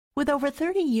With over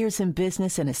 30 years in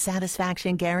business and a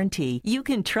satisfaction guarantee, you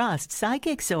can trust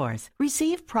Psychic Source.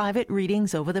 Receive private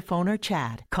readings over the phone or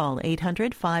chat. Call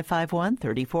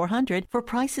 800-551-3400 for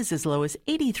prices as low as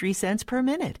 83 cents per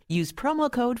minute. Use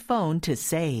promo code PHONE to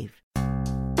save.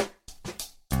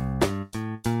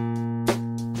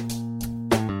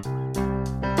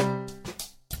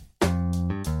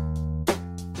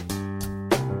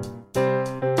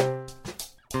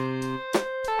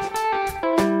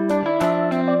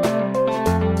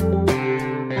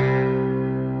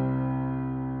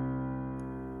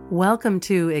 Welcome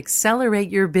to Accelerate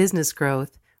Your Business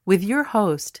Growth with your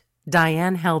host,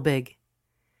 Diane Helbig.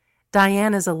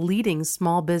 Diane is a leading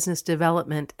small business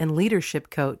development and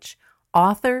leadership coach,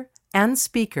 author, and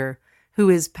speaker who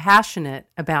is passionate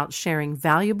about sharing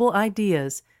valuable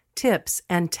ideas, tips,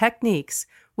 and techniques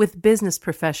with business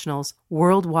professionals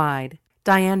worldwide.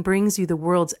 Diane brings you the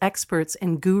world's experts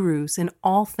and gurus in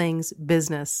all things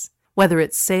business. Whether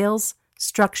it's sales,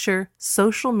 structure,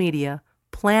 social media,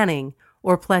 planning,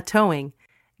 or plateauing,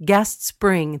 guests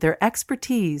bring their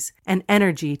expertise and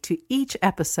energy to each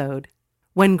episode.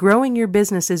 When growing your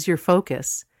business is your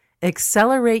focus,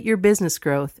 Accelerate Your Business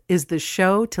Growth is the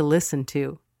show to listen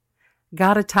to.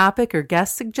 Got a topic or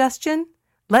guest suggestion?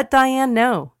 Let Diane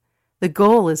know. The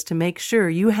goal is to make sure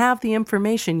you have the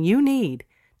information you need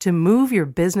to move your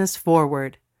business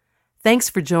forward. Thanks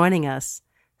for joining us.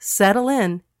 Settle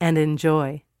in and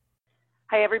enjoy.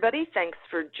 Hi, everybody. Thanks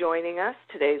for joining us.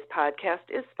 Today's podcast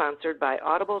is sponsored by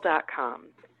Audible.com.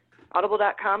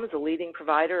 Audible.com is a leading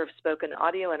provider of spoken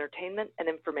audio entertainment and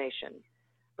information.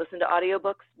 Listen to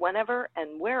audiobooks whenever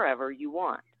and wherever you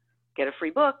want. Get a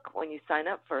free book when you sign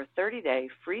up for a 30-day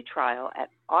free trial at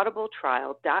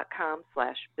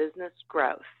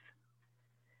audibletrial.com/businessgrowth.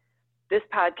 This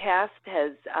podcast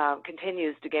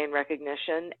continues to gain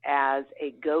recognition as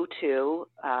a go-to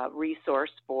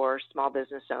resource for small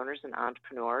business owners and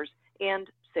entrepreneurs and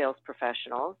sales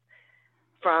professionals.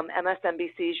 From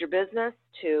MSNBC's Your Business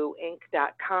to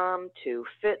Inc.com to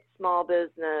Fit Small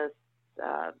Business,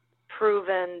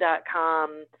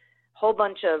 Proven.com, whole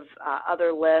bunch of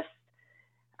other lists.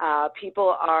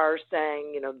 People are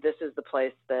saying, this is the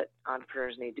place that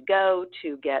entrepreneurs need to go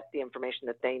to get the information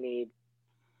that they need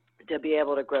to be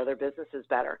able to grow their businesses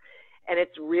better. And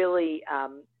it's really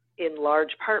in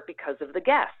large part because of the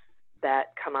guests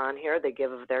that come on here. They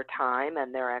give of their time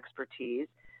and their expertise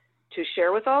to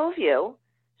share with all of you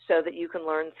so that you can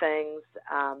learn things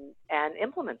and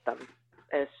implement them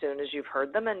as soon as you've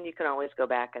heard them, and you can always go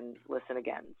back and listen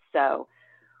again. So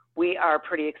we are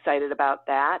pretty excited about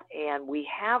that, and we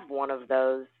have one of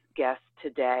those guests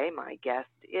today. My guest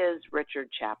is Richard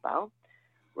Chapo.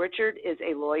 Richard is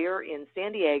a lawyer in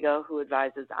San Diego who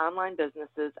advises online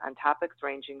businesses on topics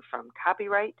ranging from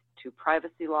copyright to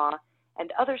privacy law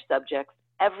and other subjects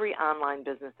every online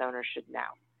business owner should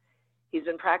know. He's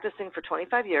been practicing for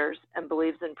 25 years and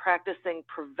believes in practicing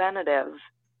preventive,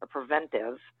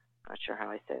 not sure how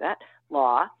I say that,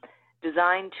 law,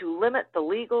 designed to limit the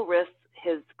legal risks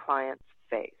his clients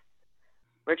face.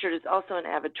 Richard is also an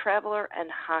avid traveler and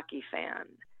hockey fan.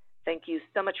 Thank you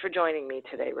so much for joining me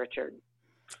today, Richard.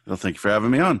 Well, thank you for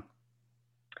having me on.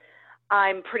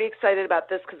 I'm pretty excited about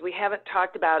this because we haven't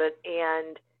talked about it,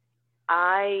 and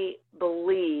I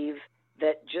believe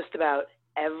that just about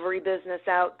every business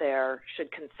out there should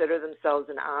consider themselves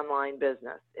an online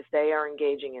business. If they are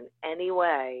engaging in any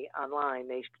way online,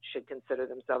 they should consider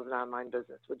themselves an online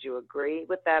business. Would you agree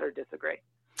with that or disagree?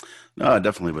 No, I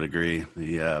definitely would agree.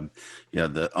 The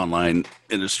online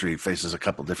industry faces a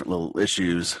couple different little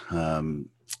issues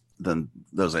than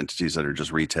those entities that are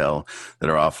just retail, that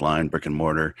are offline, brick and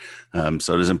mortar.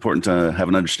 So it is important to have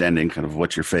an understanding kind of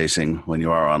what you're facing when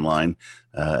you are online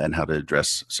and how to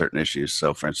address certain issues.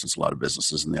 So for instance, a lot of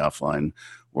businesses in the offline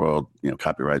world,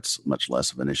 copyright's much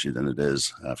less of an issue than it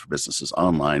is for businesses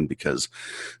online because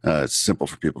it's simple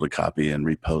for people to copy and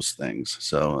repost things.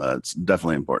 So it's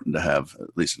definitely important to have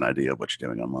at least an idea of what you're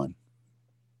doing online.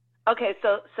 Okay,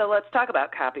 so let's talk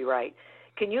about copyright.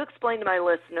 Can you explain to my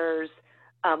listeners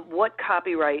what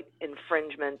copyright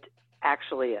infringement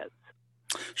actually is?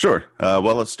 Sure.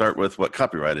 Well, let's start with what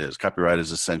copyright is. Copyright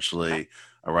is essentially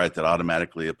a right that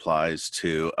automatically applies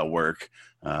to a work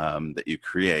that you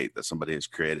create, that somebody has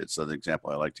created. So the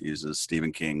example I like to use is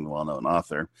Stephen King, the well-known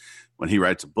author. When he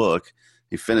writes a book,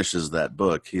 he finishes that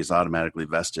book, he's automatically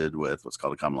vested with what's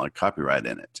called a common law copyright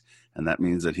in it. And that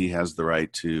means that he has the right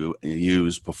to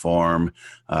use, perform,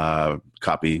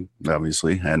 copy,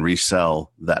 obviously, and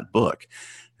resell that book.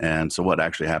 And so what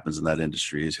actually happens in that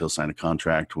industry is he'll sign a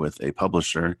contract with a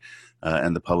publisher,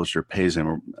 and the publisher pays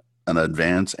him an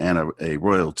advance and a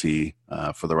royalty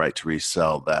for the right to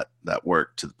resell that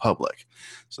work to the public.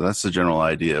 So that's the general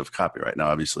idea of copyright. Now,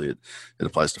 obviously, it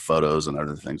applies to photos and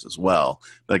other things as well.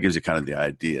 But that gives you kind of the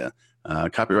idea.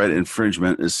 Copyright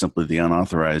infringement is simply the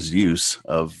unauthorized use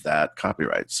of that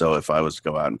copyright. So if I was to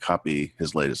go out and copy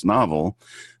his latest novel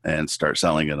and start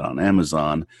selling it on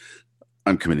Amazon,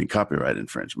 I'm committing copyright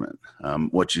infringement.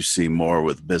 What you see more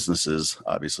with businesses,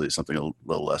 obviously, is something a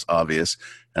little less obvious,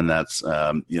 and that's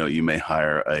you may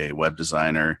hire a web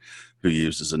designer who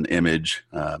uses an image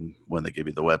when they give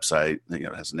you the website.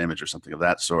 It has an image or something of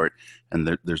that sort, and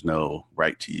there's no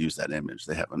right to use that image.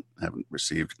 They haven't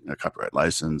received a copyright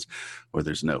license, or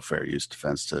there's no fair use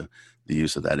defense to the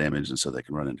use of that image, and so they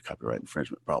can run into copyright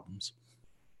infringement problems.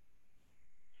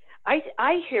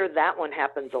 I hear that one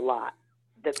happens a lot.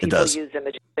 That people use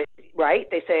images, right?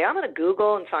 They say, I'm going to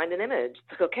Google and find an image.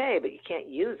 It's like, okay, but you can't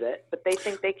use it, but they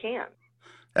think they can.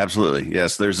 Absolutely.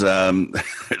 Yes. There's a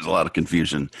lot of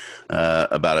confusion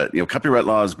about it. Copyright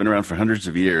law has been around for hundreds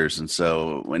of years. And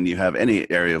so when you have any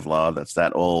area of law that's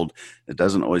that old, it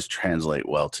doesn't always translate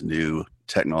well to new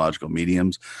technological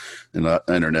mediums. And the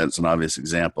internet's an obvious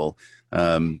example.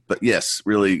 But yes,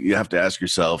 really, you have to ask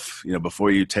yourself,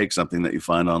 before you take something that you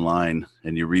find online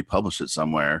and you republish it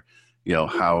somewhere,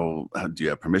 how do you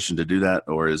have permission to do that,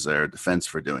 or is there a defense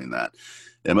for doing that?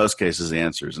 In most cases, the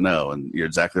answer is no. And you're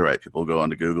exactly right. People go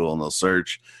onto Google and they'll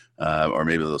search, or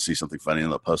maybe they'll see something funny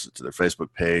and they'll post it to their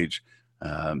Facebook page.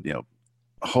 A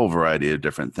whole variety of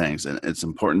different things. And it's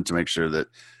important to make sure that,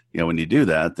 when you do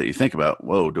that you think about,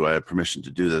 whoa, do I have permission to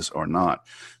do this or not?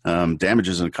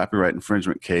 Damages in a copyright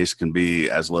infringement case can be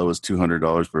as low as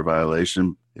 $200 per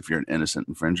violation if you're an innocent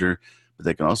infringer, but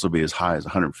they can also be as high as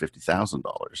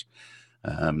 $150,000.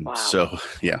 Wow.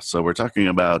 So we're talking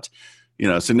about,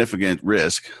 significant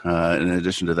risk. In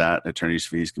addition to that, attorney's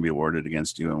fees can be awarded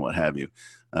against you and what have you.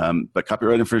 But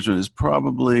copyright infringement is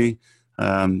probably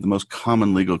the most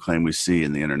common legal claim we see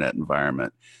in the internet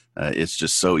environment. It's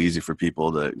just so easy for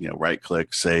people to,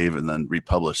 right-click, save, and then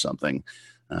republish something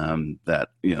that,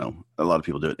 a lot of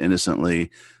people do it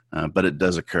innocently, but it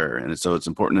does occur. And so it's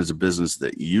important as a business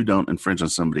that you don't infringe on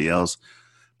somebody else,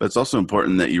 but it's also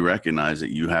important that you recognize that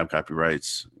you have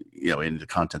copyrights, in the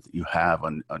content that you have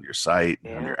on your site,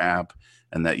 on your app,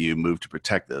 and that you move to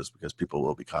protect those because people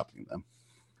will be copying them.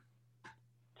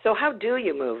 So how do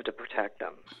you move to protect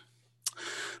them?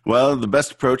 Well, the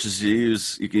best approach is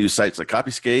you can use sites like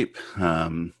Copyscape.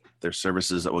 There's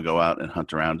services that will go out and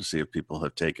hunt around to see if people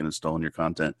have taken and stolen your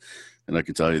content. And I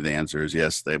can tell you the answer is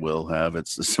yes, they will have.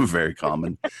 It's very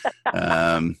common.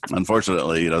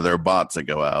 Unfortunately, there are bots that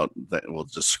go out that will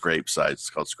just scrape sites. It's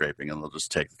called scraping, and they'll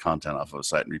just take the content off of a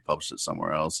site and republish it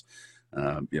somewhere else,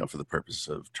 for the purpose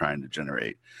of trying to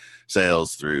generate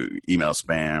sales through email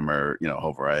spam or, a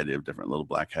whole variety of different little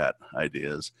black hat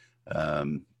ideas.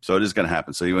 So it is going to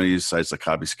happen. So you want to use sites like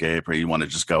Copyscape, or you want to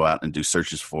just go out and do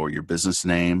searches for your business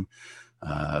name,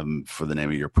 for the name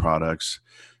of your products,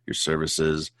 your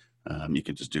services. You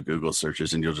can just do Google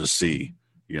searches and you'll just see,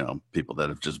 people that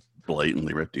have just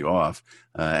blatantly ripped you off.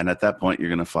 And at that point, you're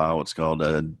going to file what's called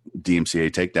a DMCA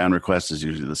takedown request is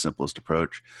usually the simplest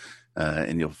approach.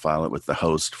 And you'll file it with the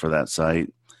host for that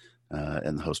site.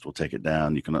 And the host will take it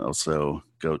down. You can also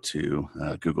go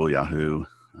to Google, Yahoo,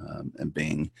 and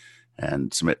Bing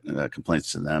and submit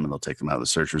complaints to them, and they'll take them out of the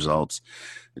search results.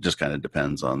 It just kind of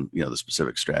depends on, the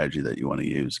specific strategy that you want to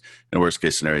use. In a worst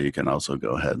case scenario, you can also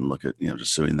go ahead and look at,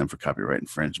 just suing them for copyright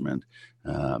infringement,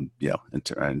 and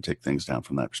try and take things down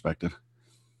from that perspective.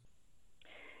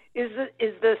 Is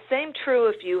the same true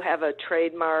if you have a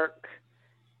trademark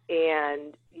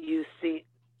and you see,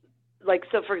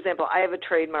 so for example, I have a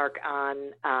trademark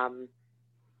on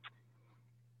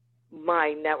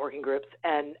my networking groups,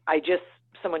 and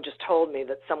someone just told me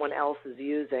that someone else is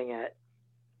using it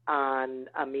on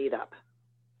a meetup.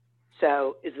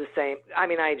 So is the same,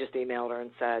 I just emailed her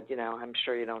and said, I'm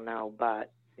sure you don't know,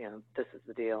 but, this is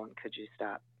the deal, and could you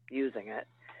stop using it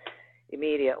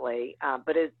immediately?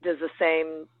 But does the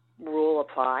same rule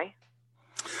apply?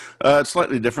 It's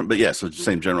slightly different, but yes, it's the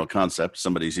same general concept.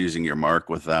 Somebody's using your mark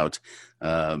without,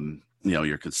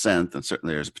 your consent, then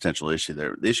certainly there's a potential issue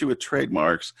there. The issue with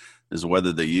trademarks is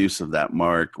whether the use of that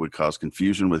mark would cause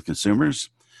confusion with consumers.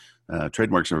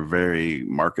 Trademarks are very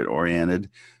market oriented.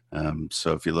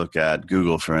 So if you look at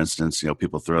Google, for instance,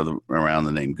 people throw around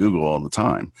the name Google all the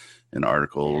time in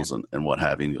articles and what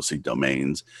have you, and you'll see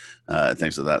domains,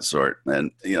 things of that sort.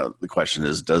 And, the question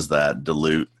is, does that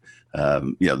dilute,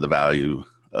 the value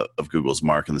of Google's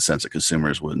mark in the sense that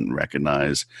consumers wouldn't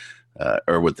recognize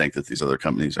or would think that these other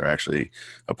companies are actually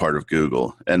a part of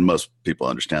Google. And most people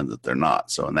understand that they're not.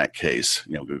 So in that case,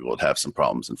 Google would have some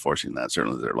problems enforcing that.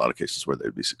 Certainly there are a lot of cases where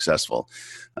they'd be successful.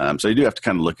 So you do have to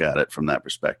kind of look at it from that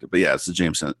perspective. But yeah, it's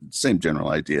the same general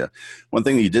idea. One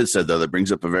thing that you did say, though, that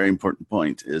brings up a very important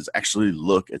point is actually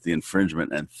look at the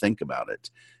infringement and think about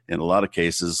it. In a lot of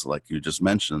cases, like you just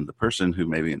mentioned, the person who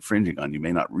may be infringing on you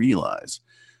may not realize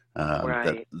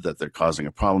that they're causing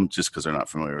a problem just because they're not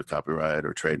familiar with copyright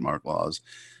or trademark laws.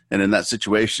 And in that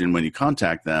situation, when you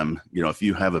contact them, if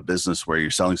you have a business where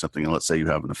you're selling something, and let's say you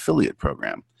have an affiliate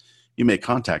program, you may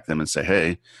contact them and say,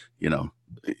 hey, you're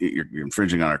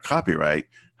infringing on our copyright.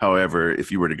 However,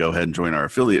 if you were to go ahead and join our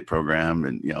affiliate program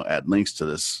and, add links to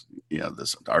this,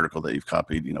 this article that you've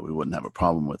copied, we wouldn't have a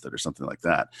problem with it or something like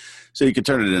that. So you could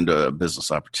turn it into a business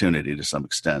opportunity to some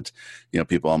extent.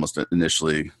 People almost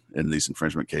initially in these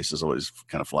infringement cases always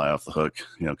kind of fly off the hook,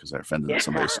 because they're offended that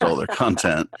somebody stole their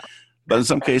content. But in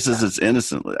some cases, it's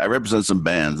innocently. I represent some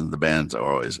bands, and the bands are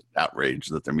always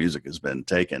outraged that their music has been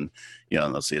taken,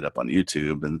 and they'll see it up on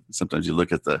YouTube. And sometimes you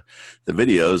look at the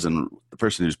videos, and the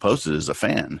person who's posted is a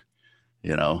fan,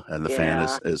 and the fan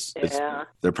is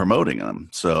they're promoting them.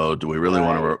 So do we really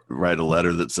want to write a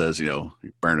letter that says,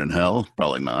 burn in hell?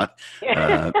 Probably not.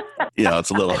 It's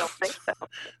a little,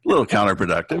 little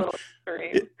counterproductive. A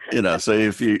little so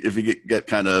if you get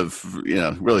kind of,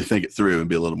 really think it through and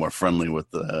be a little more friendly with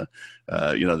the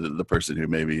person who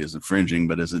maybe is infringing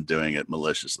but isn't doing it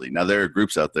maliciously. Now, there are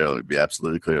groups out there, let's be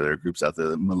absolutely clear, there are groups out there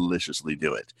that maliciously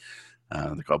do it.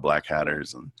 They're called black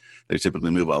hatters, and they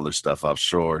typically move all their stuff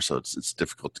offshore, so it's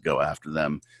difficult to go after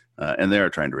them. And they are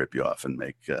trying to rip you off and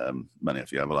make money.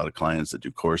 If you have a lot of clients that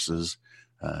do courses,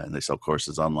 and they sell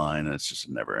courses online, and it's just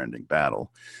a never-ending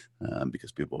battle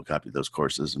because people will copy those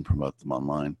courses and promote them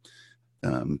online.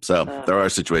 So there are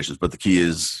situations, but the key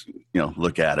is,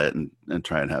 look at it and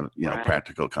try and have,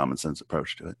 practical, common sense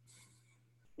approach to it.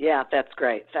 Yeah, that's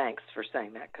great. Thanks for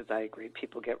saying that, because I agree.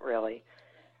 People get really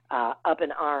up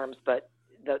in arms, but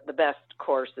the best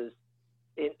course is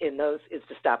in those is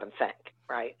to stop and think,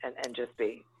 right? And just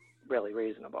be really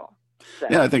reasonable. So.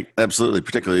 Yeah, I think absolutely.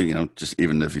 Particularly, just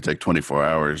even if you take 24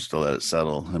 hours to let it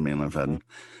settle. I mean,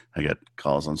 I get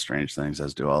calls on strange things,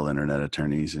 as do all internet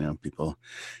attorneys. People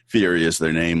furious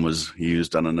their name was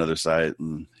used on another site,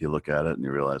 and you look at it and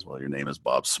you realize, well, your name is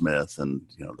Bob Smith, and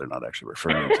they're not actually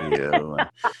referring to you.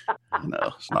 And,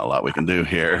 there's not a lot we can do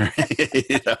here.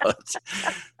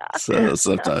 So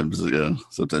sometimes,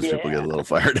 people get a little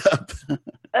fired up.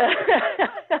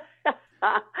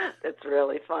 That's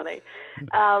really funny.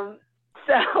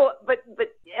 But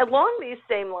along these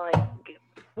same lines,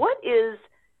 what is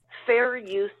fair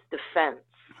use defense?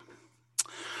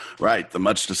 Right, the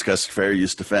much discussed fair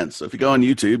use defense. So if you go on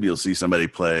YouTube, you'll see somebody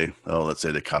play, let's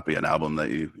say they copy an album that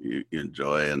you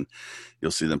enjoy, and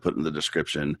you'll see them put in the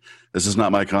description, this is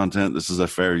not my content, this is a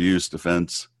fair use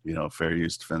defense, fair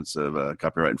use defense of a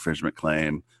copyright infringement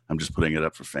claim. I'm just putting it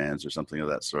up for fans or something of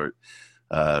that sort.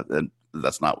 And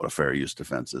that's not what a fair use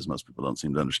defense is. Most people don't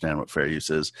seem to understand what fair use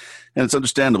is. And it's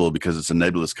understandable because it's a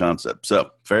nebulous concept.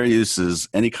 So fair use is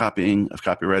any copying of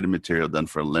copyrighted material done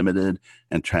for a limited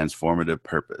and transformative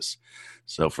purpose.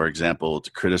 So for example,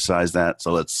 to criticize that,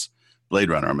 so let's Blade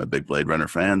Runner. I'm a big Blade Runner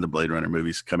fan. The Blade Runner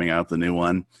movie's coming out, the new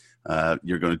one.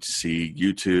 You're going to see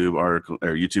YouTube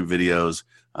videos,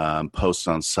 posts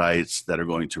on sites that are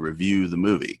going to review the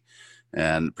movie.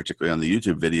 And particularly on the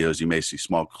YouTube videos, you may see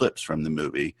small clips from the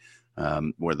movie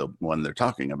where when they're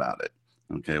talking about it.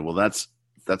 Okay, well, that's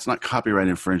not copyright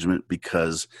infringement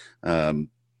because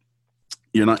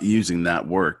you're not using that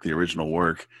work, the original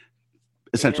work,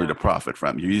 essentially to profit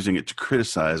from. You're using it to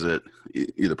criticize it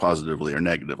either positively or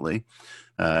negatively.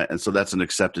 And so that's an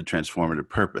accepted transformative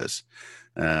purpose.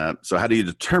 So how do you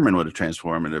determine what a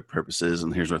transformative purpose is?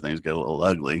 And here's where things get a little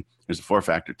ugly. There's a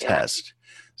 4-factor test.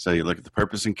 So you look at the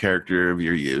purpose and character of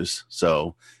your use.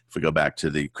 So if we go back to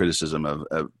the criticism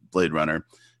of Blade Runner,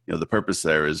 the purpose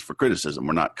there is for criticism.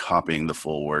 We're not copying the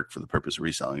full work for the purpose of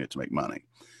reselling it to make money.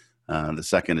 The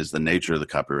second is the nature of the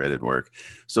copyrighted work.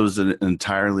 So it's an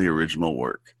entirely original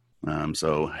work.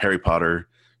 So Harry Potter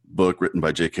book written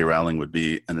by J.K. Rowling would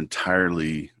be an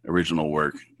entirely original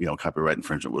work. Copyright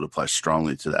infringement would apply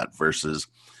strongly to that versus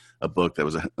a book that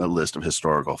was a list of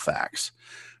historical facts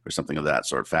or something of that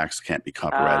sort. Facts can't be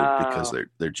copyrighted because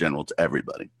they're general to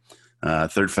everybody.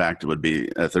 Third factor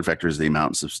is the amount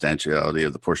and substantiality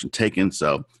of the portion taken.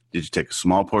 So did you take a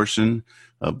small portion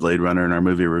of Blade Runner in our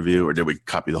movie review, or did we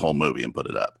copy the whole movie and put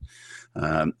it up?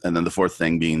 And then the fourth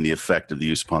thing being the effect of the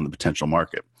use upon the potential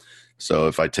market. So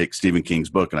if I take Stephen King's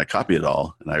book and I copy it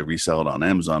all and I resell it on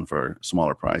Amazon for a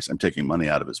smaller price, I'm taking money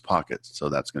out of his pocket. So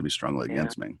that's going to be strongly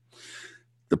against me.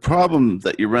 The problem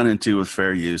that you run into with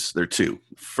fair use, there are two.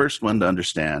 First one to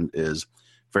understand is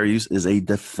fair use is a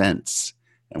defense.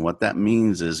 And what that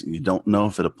means is you don't know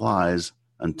if it applies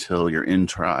until you're in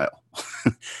trial.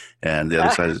 And the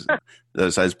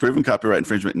other side is proven copyright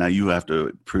infringement. Now you have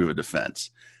to prove a defense.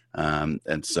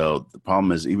 And so the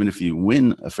problem is, even if you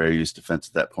win a fair use defense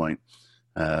at that point,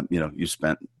 you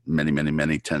spent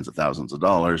many tens of thousands of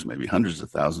dollars, maybe hundreds of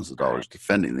thousands of dollars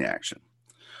defending the action.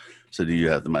 So do you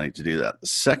have the money to do that? The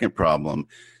second problem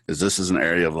is this is an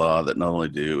area of law that not only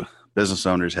do business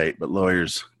owners hate, but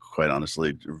lawyers, quite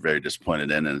honestly, are very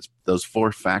disappointed in. And it's those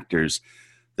four factors.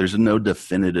 There's no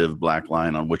definitive black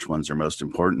line on which ones are most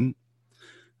important.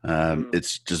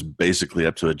 It's just basically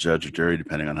up to a judge or jury,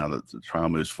 depending on how the trial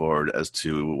moves forward, as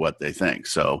to what they think.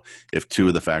 So if two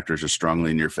of the factors are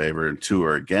strongly in your favor and two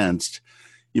are against,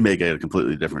 you may get a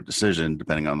completely different decision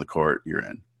depending on the court you're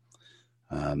in.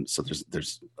 So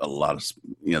there's a lot of,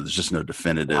 there's just no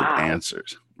definitive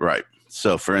answers. Right.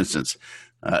 So for instance,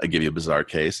 I'll give you a bizarre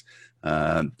case.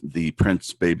 The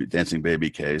Prince Dancing Baby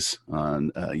case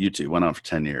on YouTube went on for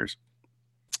 10 years.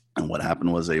 And what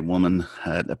happened was a woman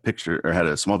had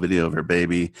a small video of her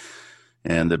baby,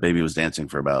 and the baby was dancing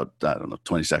for about,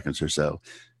 20 seconds or so.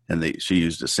 And she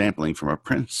used a sampling from a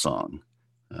Prince song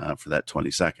for that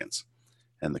 20 seconds.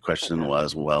 And the question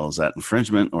was, well, is that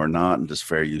infringement or not? And does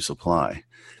fair use apply?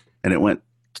 And it went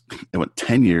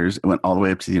 10 years. It went all the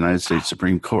way up to the United States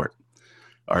Supreme Court,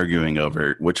 arguing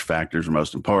over which factors were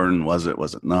most important. Was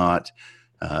it not?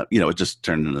 It just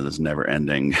turned into this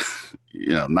never-ending,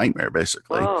 nightmare,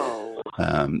 basically. Oh.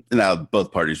 Now,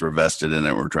 both parties were vested in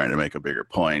it. We're trying to make a bigger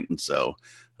point. And so,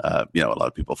 a lot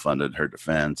of people funded her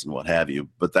defense and what have you.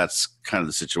 But that's kind of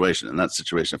the situation. In that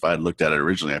situation, if I had looked at it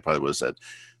originally, I probably would have said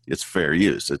it's fair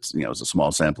use. It's, it's a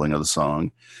small sampling of the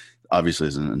song. Obviously,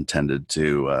 isn't intended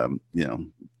to,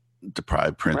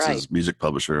 deprive Prince's music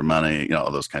publisher of money,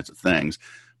 all those kinds of things.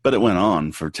 But it went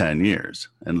on for 10 years,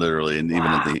 and literally, and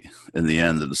even in the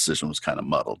end, the decision was kind of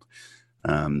muddled.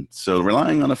 So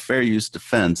relying on a fair use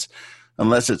defense,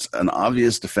 unless it's an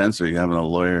obvious defense or you have a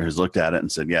lawyer who's looked at it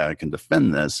and said, yeah, I can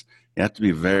defend this, you have to be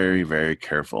very, very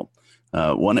careful.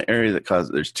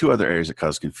 There's two other areas that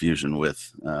cause confusion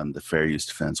with the fair use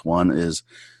defense. One is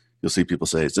you'll see people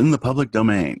say it's in the public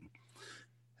domain.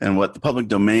 And what the public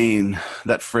domain,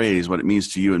 that phrase, what it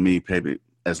means to you and me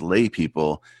as lay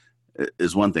people,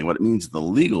 is one thing. What it means in the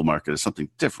legal market is something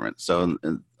different. So in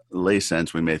the lay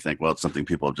sense, we may think, well, it's something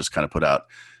people have just kind of put out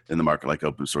in the market like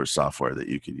open source software that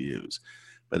you can use.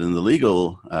 But in the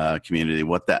legal community,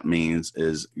 what that means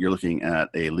is you're looking at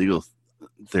a legal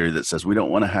theory that says we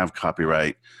don't want to have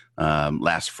copyright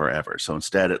last forever. So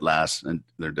instead it lasts, and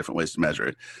there are different ways to measure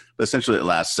it, but essentially it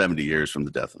lasts 70 years from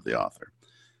the death of the author.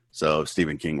 So if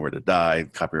Stephen King were to die,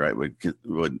 copyright would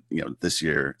this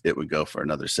year it would go for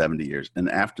another 70 years.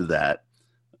 And after that,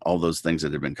 all those things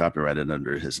that had been copyrighted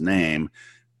under his name,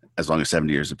 as long as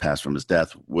 70 years had passed from his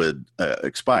death, would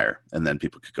expire. And then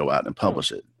people could go out and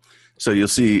publish it. So you'll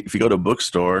see, if you go to a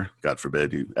bookstore, God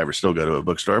forbid you ever still go to a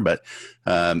bookstore, but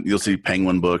you'll see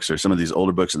Penguin books or some of these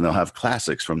older books, and they'll have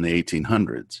classics from the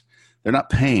 1800s. They're not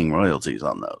paying royalties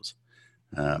on those.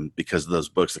 Because those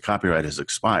books, the copyright has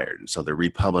expired. And so they're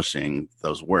republishing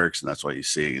those works, and that's why you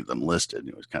see them listed.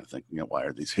 You was kind of thinking, why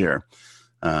are these here?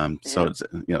 So it's,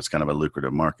 it's kind of a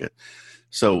lucrative market.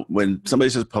 So when somebody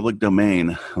says public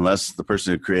domain, unless the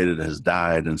person who created it has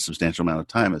died and a substantial amount of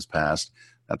time has passed,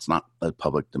 that's not a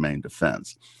public domain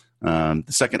defense. The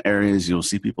second area is you'll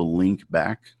see people link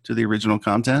back to the original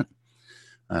content,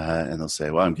 and they'll say,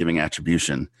 well, I'm giving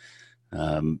attribution.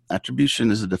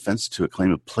 Attribution is a defense to a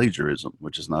claim of plagiarism,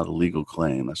 which is not a legal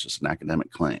claim. That's just an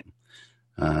academic claim.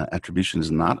 Attribution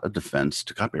is not a defense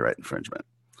to copyright infringement.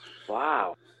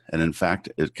 Wow. And in fact,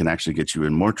 it can actually get you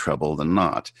in more trouble than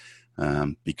not,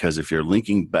 because if you're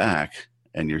linking back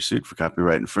and you're sued for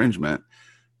copyright infringement,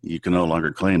 you can no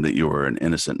longer claim that you were an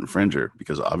innocent infringer,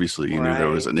 because obviously you knew there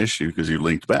was an issue because you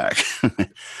linked back.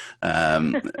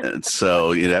 And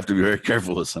so you'd have to be very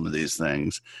careful with some of these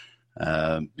things.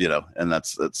 And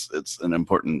it's an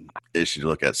important issue to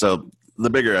look at. So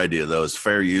the bigger idea, though, is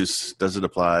fair use. Does it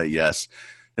apply? Yes,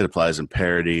 it applies in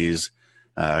parodies,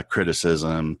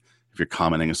 criticism, if you're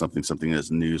commenting on something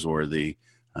that's newsworthy.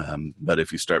 But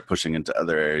if you start pushing into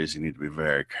other areas, you need to be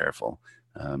very careful,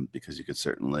 because you could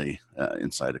certainly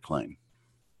incite a claim.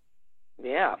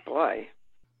 Yeah, boy.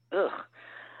 Ugh.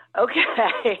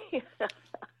 Okay.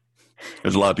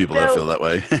 There's a lot of people that feel that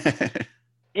way.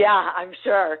 Yeah, I'm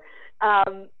sure.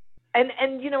 And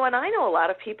I know a lot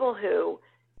of people who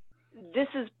this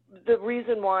is the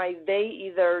reason why they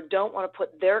either don't want to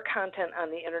put their content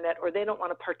on the internet or they don't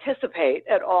want to participate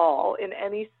at all in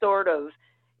any sort of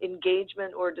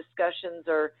engagement or discussions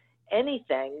or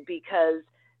anything, because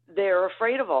they're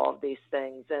afraid of all of these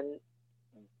things. And,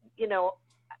 you know,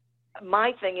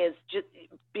 my thing is just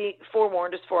be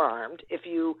forewarned is forearmed. If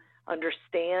you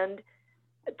understand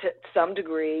to some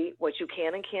degree what you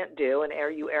can and can't do, and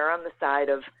you err on the side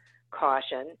of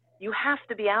caution, you have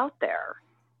to be out there.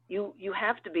 You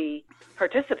have to be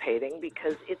participating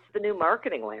because it's the new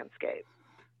marketing landscape.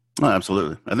 Oh,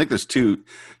 absolutely. I think there's two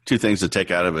things to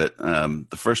take out of it.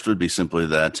 The first would be simply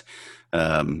that,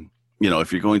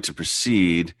 if you're going to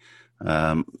proceed,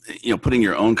 putting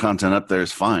your own content up there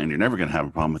is fine. You're never going to have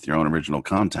a problem with your own original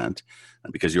content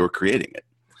because you're creating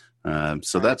it.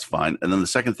 So that's fine. And then the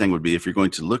second thing would be, if you're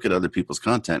going to look at other people's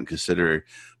content and consider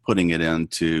putting it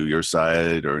into your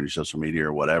site or in your social media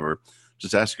or whatever,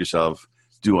 just ask yourself,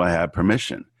 do I have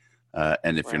permission?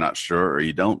 And if you're not sure or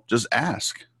you don't, just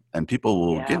ask and people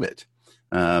will give it.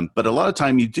 But a lot of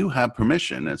time you do have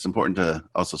permission. It's important to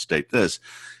also state this.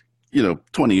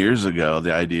 20 years ago,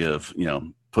 the idea of,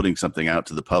 putting something out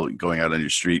to the public, going out on your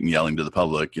street and yelling to the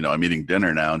public, I'm eating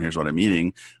dinner now and here's what I'm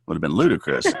eating, would have been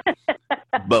ludicrous.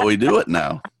 But we do it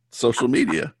now. Social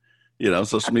media,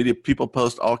 social media, people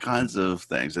post all kinds of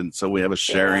things. And so we have a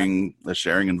sharing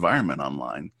environment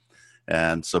online.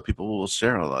 And so people will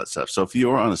share all that stuff. So if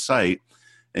you're on a site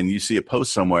and you see a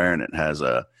post somewhere and it has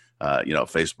a,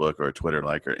 Facebook or a Twitter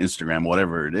like or Instagram,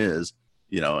 whatever it is,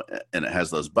 and it has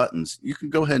those buttons, you can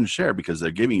go ahead and share because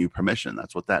they're giving you permission.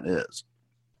 That's what that is.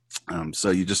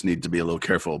 So you just need to be a little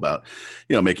careful about,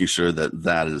 making sure that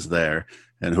that is there,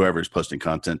 and whoever's posting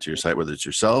content to your site, whether it's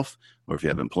yourself or if you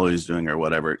have employees doing or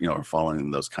whatever, are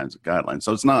following those kinds of guidelines.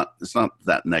 So it's not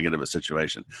that negative a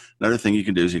situation. Another thing you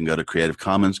can do is you can go to Creative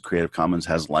Commons. Creative Commons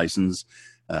has license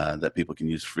that people can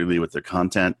use freely with their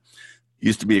content.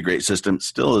 Used to be a great system,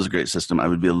 still is a great system. I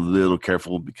would be a little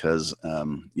careful because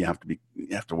you have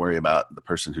to worry about the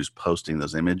person who's posting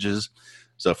those images.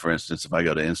 So for instance, if I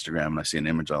go to Instagram and I see an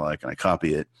image I like and I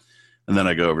copy it, and then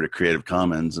I go over to Creative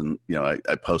Commons and,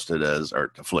 I post it or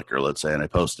to Flickr, let's say, and I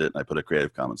post it and I put a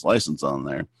Creative Commons license on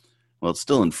there. Well, it's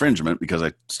still infringement because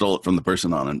I stole it from the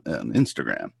person on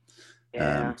Instagram.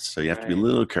 Yeah, so you have to be a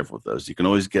little careful with those. You can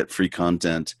always get free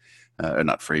content, or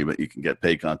not free, but you can get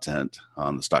paid content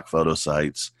on the stock photo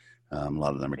sites. A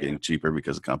lot of them are getting cheaper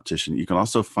because of competition. You can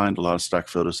also find a lot of stock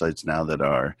photo sites now that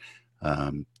are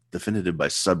definitive by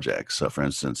subject. So for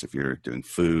instance, if you're doing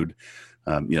food,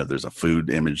 there's a food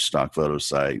image stock photo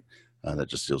site that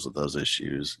just deals with those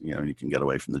issues. You can get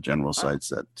away from the general sites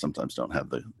that sometimes don't have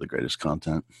the greatest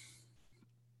content.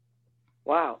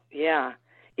 Wow. Yeah.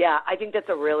 Yeah. I think that's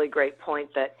a really great point,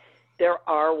 that there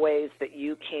are ways that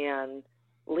you can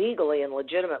legally and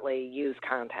legitimately use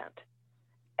content.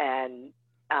 And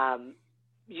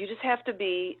you just have to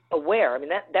be aware. I mean,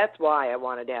 that's why I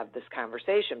wanted to have this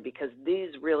conversation, because these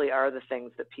really are the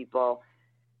things that people,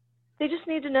 they just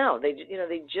need to know. They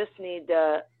just need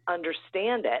to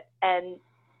understand it. And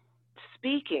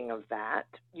speaking of that,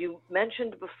 you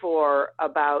mentioned before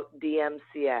about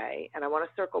DMCA, and I want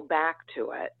to circle back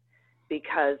to it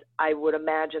because I would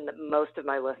imagine that most of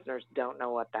my listeners don't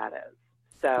know what that is.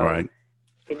 So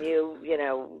can you,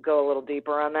 go a little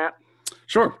deeper on that?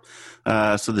 Sure.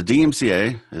 So the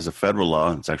DMCA is a federal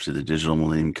law. It's actually the Digital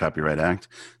Millennium Copyright Act.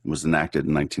 It was enacted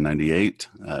in 1998.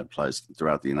 It applies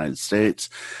throughout the United States.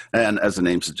 And as the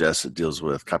name suggests, it deals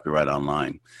with copyright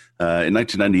online. In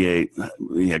 1998,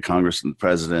 we had Congress and the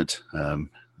president.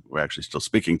 We're actually still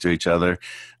speaking to each other.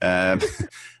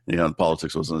 The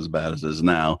politics wasn't as bad as it is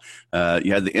now.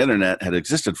 You had the internet had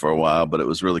existed for a while, but it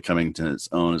was really coming to its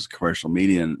own as a commercial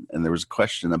media. And there was a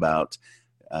question about,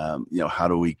 how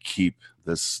do we keep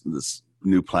this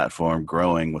new platform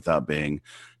growing without being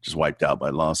just wiped out by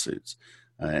lawsuits?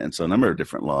 And so a number of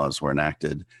different laws were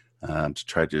enacted to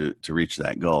try to reach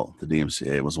that goal. The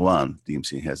DMCA was one.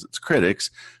 DMCA has its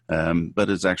critics, but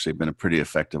it's actually been a pretty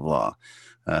effective law.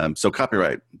 So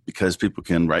copyright, because people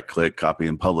can right-click, copy,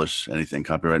 and publish anything,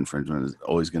 copyright infringement is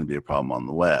always going to be a problem on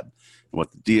the web. And what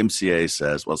the DMCA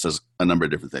says, well, it says a number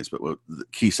of different things, but the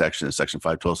key section is Section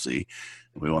 512C,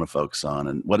 and we want to focus on.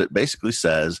 And what it basically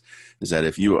says is that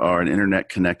if you are an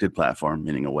internet-connected platform,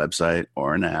 meaning a website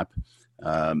or an app,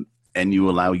 and you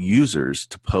allow users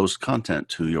to post content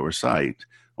to your site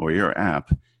or your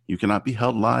app, you cannot be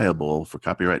held liable for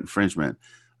copyright infringement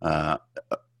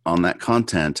on that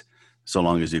content so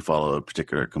long as you follow a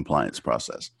particular compliance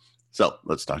process. So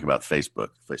let's talk about Facebook.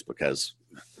 Facebook has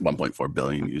 1.4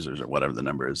 billion users or whatever the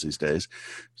number is these days.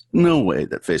 No way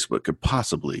that Facebook could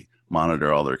possibly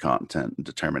monitor all their content and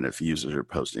determine if users are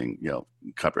posting,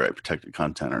 copyright protected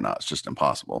content or not. It's just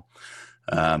impossible.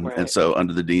 Right. And so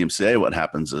under the DMCA, what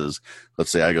happens is,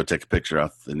 let's say I go take a picture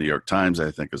off the New York Times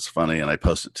I think is funny, and I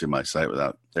post it to my site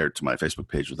to my Facebook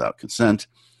page without consent.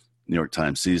 New York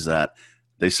Times sees that.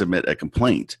 They submit a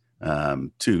complaint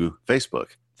to Facebook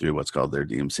through what's called their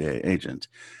DMCA agent.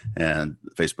 And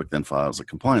Facebook then files a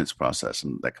compliance process.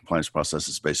 And that compliance process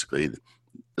is basically,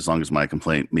 as long as my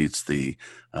complaint meets the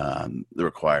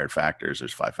required factors,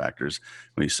 there's 5 factors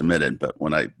when you submit it. But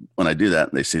when I do that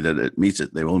and they see that it meets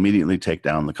it, they will immediately take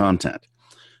down the content.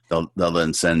 They'll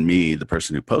then send me, the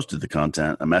person who posted the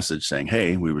content, a message saying,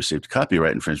 hey, we received a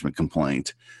copyright infringement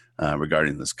complaint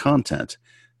regarding this content.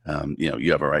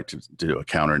 You have a right to do a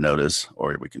counter notice,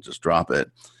 or we can just drop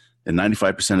it. In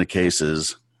 95% of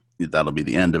cases, that'll be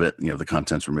the end of it. The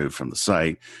content's removed from the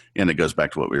site. And it goes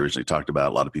back to what we originally talked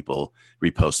about. A lot of people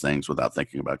repost things without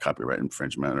thinking about copyright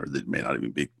infringement, or they may not even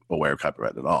be aware of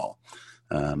copyright at all.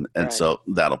 Right. So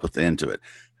that'll put the end to it.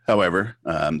 However,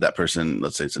 that person,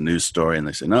 let's say it's a news story, and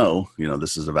they say, no,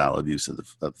 this is a valid use of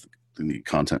the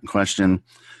content in question.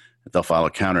 They'll file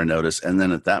a counter notice. And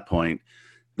then at that point,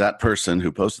 that person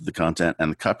who posted the content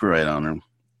and the copyright owner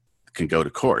can go to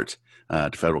court,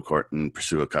 to federal court, and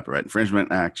pursue a copyright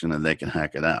infringement action, and they can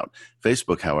hack it out.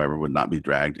 Facebook, however, would not be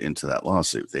dragged into that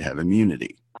lawsuit. They have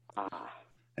immunity.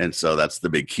 And so that's the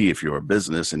big key. If you're a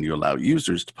business and you allow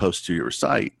users to post to your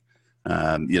site,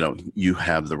 you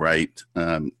have the right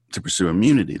to pursue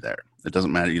immunity there. It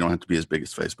doesn't matter. You don't have to be as big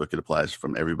as Facebook. It applies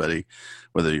from everybody,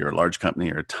 whether you're a large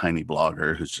company or a tiny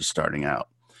blogger who's just starting out.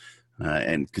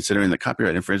 And considering that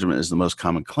copyright infringement is the most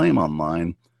common claim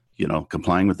online,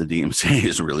 complying with the DMCA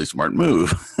is a really smart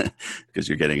move because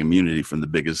you're getting immunity from the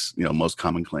biggest, most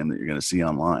common claim that you're going to see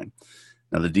online.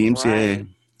 Now, the DMCA,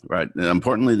 right. And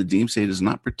importantly, the DMCA does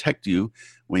not protect you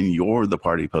when you're the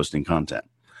party posting content.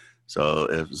 So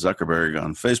if Zuckerberg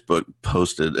on Facebook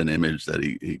posted an image that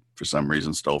he for some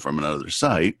reason stole from another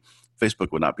site,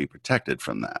 Facebook would not be protected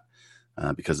from that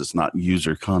because it's not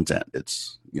user content.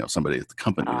 It's, somebody at the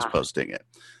company who's posting it.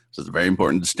 So it's a very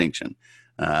important distinction.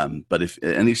 But if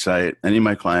any site, any of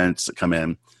my clients that come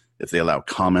in, if they allow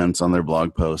comments on their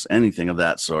blog posts, anything of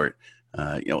that sort,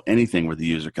 anything where the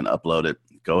user can upload it,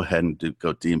 go ahead and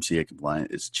go DMCA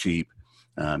compliant. It's cheap.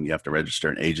 You have to register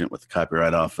an agent with the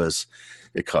Copyright Office.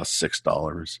 It costs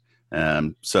 $6.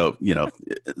 So,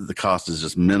 the cost is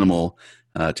just minimal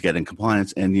to get in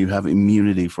compliance, and you have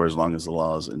immunity for as long as the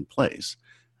law is in place.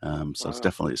 So it's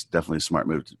definitely a smart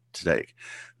move to take.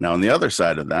 Now, on the other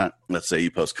side of that, let's say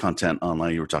you post content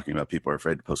online. You were talking about people are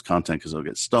afraid to post content because it'll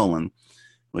get stolen.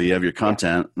 Well, you have your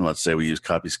content, and let's say we use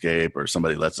Copyscape, or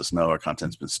somebody lets us know our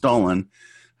content's been stolen.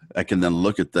 I can then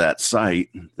look at that site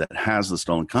that has the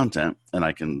stolen content, and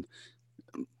I'll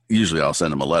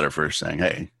send them a letter first saying,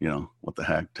 hey, what the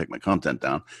heck, take my content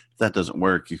down. If that doesn't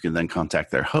work, you can then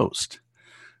contact their host.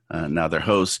 Now, their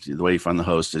host, the way you find the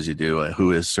host is you do a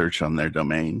whois search on their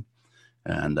domain,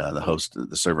 and the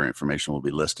server information will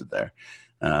be listed there.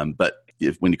 But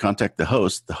when you contact the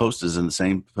host is in the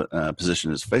same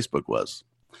position as Facebook was,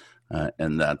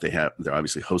 and that they're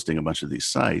obviously hosting a bunch of these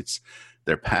sites.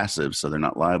 They're passive, so they're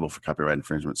not liable for copyright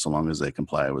infringement so long as they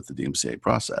comply with the DMCA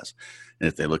process. And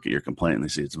if they look at your complaint and they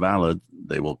see it's valid,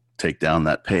 they will take down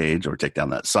that page or take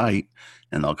down that site,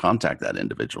 and they'll contact that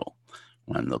individual.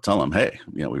 And they'll tell them, hey,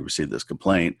 we received this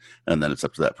complaint, and then it's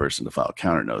up to that person to file a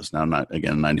counter notice. Now,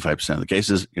 95% of the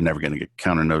cases, you're never going to get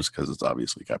counter notice because it's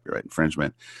obviously copyright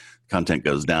infringement. Content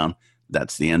goes down.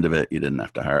 That's the end of it. You didn't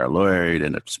have to hire a lawyer. You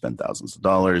didn't have to spend thousands of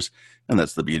dollars. And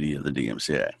that's the beauty of the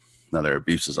DMCA. Now, there are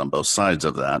abuses on both sides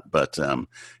of that, but,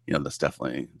 that's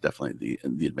definitely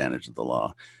the advantage of the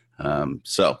law.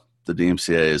 So the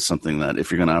DMCA is something that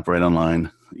if you're going to operate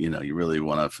online, you really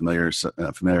want to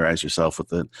familiarize yourself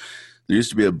with it. There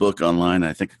used to be a book online.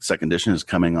 I think second edition is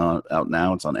coming out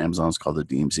now. It's on Amazon. It's called the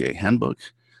DMCA Handbook.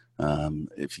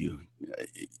 If you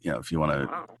want to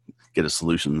get a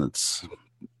solution that's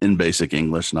in basic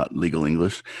English, not legal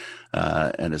English,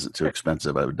 and isn't too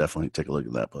expensive, I would definitely take a look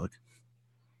at that book.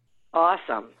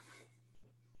 Awesome.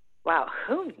 Wow,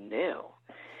 who knew?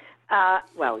 I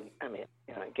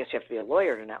guess you have to be a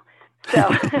lawyer to know. So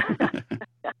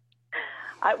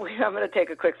I'm going to take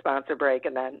a quick sponsor break,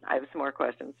 and then I have some more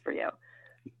questions for you.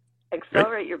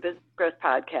 Accelerate Your Business Growth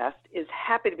podcast is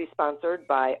happy to be sponsored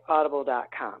by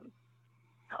Audible.com.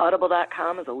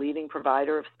 Audible.com is a leading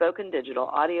provider of spoken digital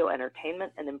audio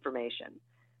entertainment and information.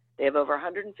 They have over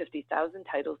 150,000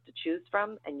 titles to choose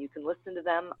from, and you can listen to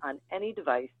them on any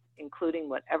device, including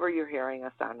whatever you're hearing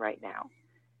us on right now.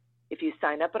 If you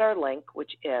sign up at our link,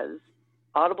 which is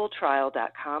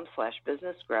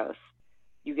audibletrial.com/businessgrowth,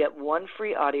 You get one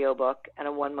free audiobook and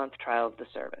a 1-month trial of the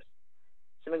service.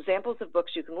 Some examples of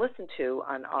books you can listen to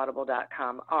on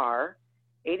audible.com are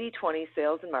 80/20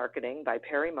 Sales and Marketing by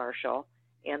Perry Marshall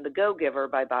and The Go-Giver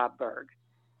by Bob Burg.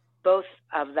 Both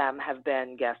of them have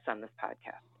been guests on this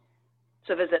podcast.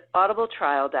 So visit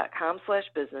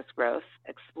audibletrial.com/businessgrowth,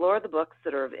 explore the books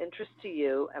that are of interest to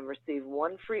you, and receive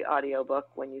one free audiobook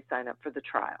when you sign up for the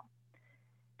trial.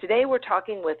 Today we're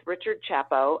talking with Richard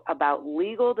Chapo about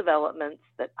legal developments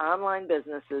that online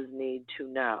businesses need to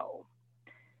know.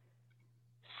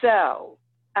 So,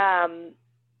 I'd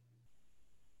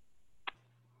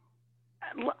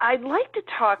like to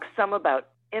talk some about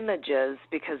images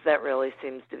because that really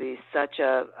seems to be such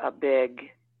a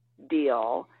big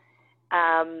deal.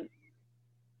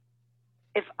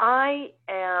 If I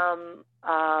am,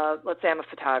 let's say I'm a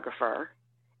photographer,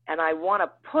 and I want to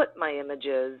put my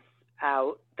images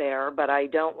out there, but I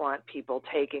don't want people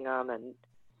taking them and,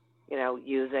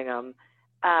 using them.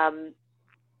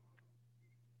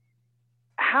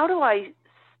 How do I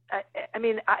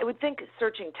would think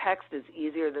searching text is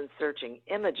easier than searching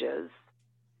images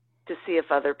to see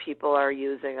if other people are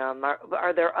using them.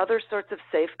 Are there other sorts of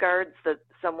safeguards that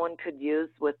someone could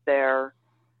use with their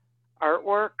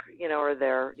artwork, or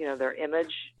their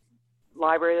image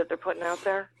library that they're putting out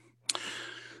there?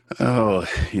 Oh,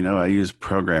 I use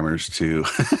programmers to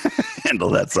handle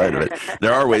that side of it.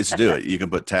 There are ways to do it. You can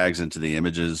put tags into the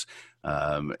images.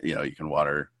 You can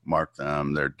watermark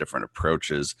them. There are different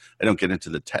approaches. I don't get into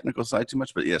the technical side too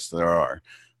much, but yes, there are.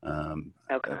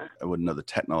 Okay. I wouldn't know the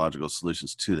technological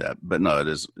solutions to that, but no,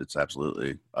 it's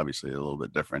absolutely, obviously a little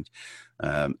bit different.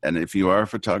 And if you are a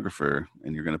photographer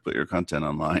and you're going to put your content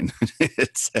online,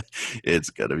 it's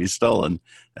going to be stolen.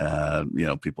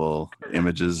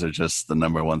 Images are just the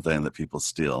number one thing that people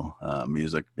steal.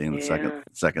 Music being the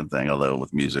second thing, although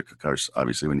with music, of course,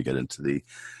 obviously when you get into the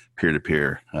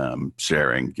peer-to-peer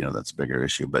sharing, that's a bigger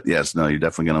issue. But yes, no, you're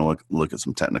definitely going to look at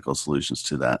some technical solutions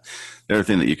to that. The other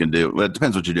thing that you can do, well, it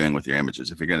depends what you're doing with your images.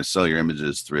 If you're going to sell your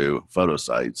images through photo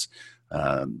sites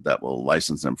that will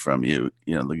license them from you,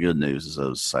 the good news is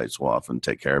those sites will often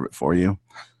take care of it for you.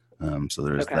 So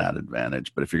there's that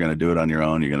advantage. But if you're going to do it on your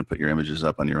own, you're going to put your images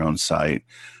up on your own site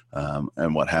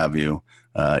and what have you.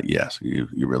 Yes, you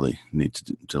really need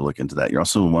to look into that. You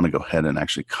also want to go ahead and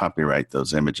actually copyright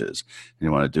those images. And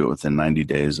you want to do it within 90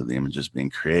 days of the images being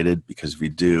created, because if you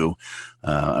do,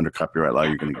 under copyright law,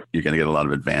 you're going to get a lot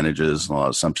of advantages and a lot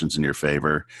of assumptions in your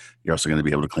favor. You're also going to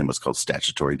be able to claim what's called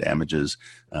statutory damages,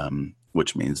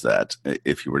 which means that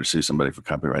if you were to sue somebody for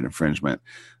copyright infringement,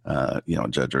 a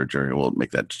judge or a jury will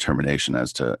make that determination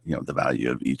as to the value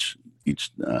of each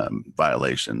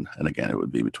violation. And again, it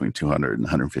would be between $200,000 and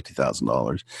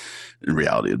 $150,000. In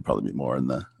reality, it'd probably be more in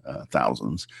the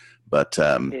thousands. But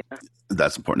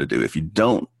that's important to do. If you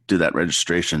don't do that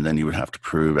registration, then you would have to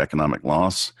prove economic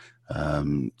loss.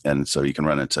 And so you can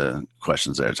run into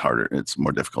questions there. It's harder. It's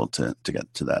more difficult to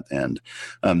get to that end.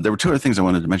 There were two other things I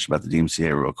wanted to mention about the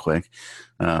DMCA real quick.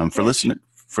 For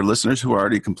listeners who are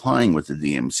already complying with the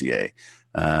DMCA,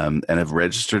 and have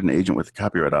registered an agent with the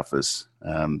Copyright Office.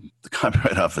 The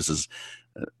Copyright Office is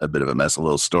a bit of a mess, a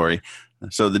little story.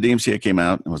 So the DMCA came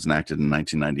out and was enacted in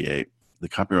 1998. The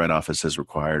Copyright Office has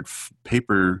required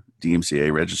paper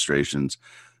DMCA registrations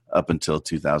up until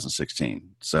 2016.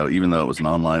 So even though it was an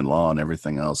online law and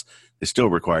everything else, they still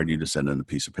required you to send in a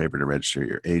piece of paper to register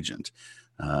your agent.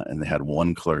 And they had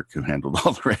one clerk who handled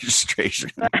all the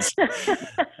registrations.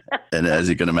 And as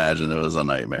you can imagine, it was a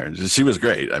nightmare. She was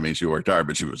great. I mean, she worked hard,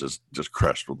 but she was just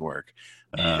crushed with work.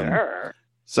 Sure.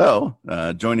 So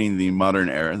joining the modern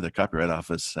era, the Copyright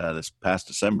Office this past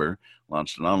December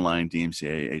launched an online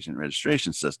DMCA agent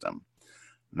registration system.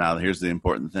 Now, here's the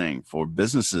important thing. For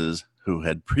businesses who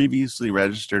had previously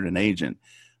registered an agent,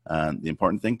 the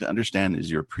important thing to understand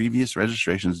is your previous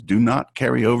registrations do not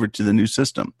carry over to the new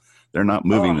system. They're not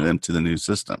moving them to the new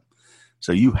system.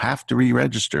 So you have to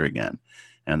re-register again.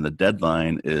 And the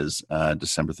deadline is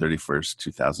December 31st,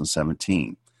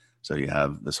 2017. So you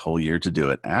have this whole year to do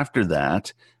it. After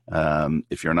that,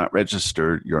 if you're not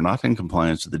registered, you're not in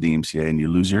compliance with the DMCA and you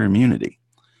lose your immunity.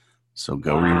 So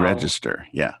go re-register.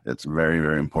 Yeah, it's very,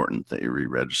 very important that you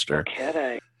re-register. No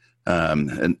kidding.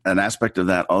 And an aspect of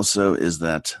that also is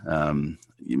that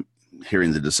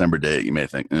hearing the December date, you may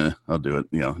think, I'll do it,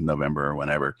 November or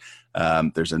whenever.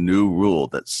 There's a new rule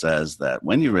that says that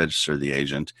when you register the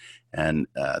agent and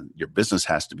your business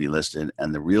has to be listed,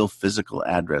 and the real physical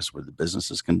address where the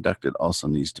business is conducted also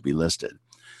needs to be listed.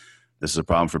 This is a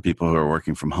problem for people who are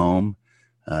working from home,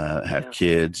 have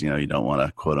kids, you don't want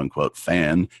a quote unquote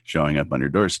fan showing up on your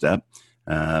doorstep.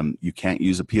 You can't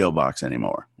use a P.O. box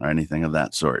anymore or anything of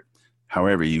that sort.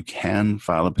 However, you can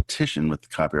file a petition with the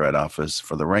Copyright Office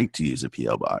for the right to use a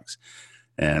PO box.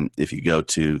 And if you go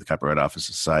to the Copyright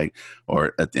Office's site,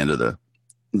 or at the end of the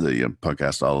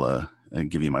podcast, I'll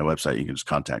give you my website. You can just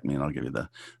contact me and I'll give you the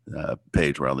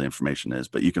page where all the information is.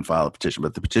 But you can file a petition,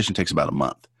 but the petition takes about a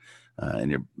month.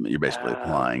 And you're basically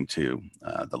applying to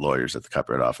the lawyers at the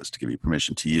Copyright Office to give you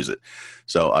permission to use it.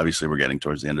 So obviously we're getting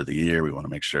towards the end of the year. We want to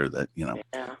make sure that,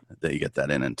 that you get that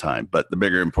in time. But the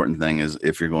bigger important thing is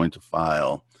if you're going to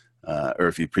file, or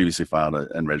if you previously filed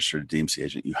and registered a DMC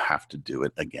agent, you have to do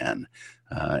it again.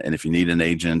 And if you need an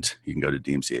agent, you can go to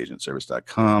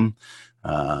dmcagentservice.com.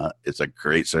 It's a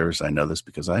great service. I know this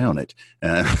because I own it.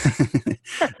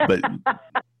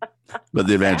 But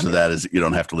the advantage of that is you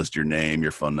don't have to list your name,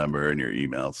 your phone number, and your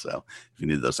email. So if you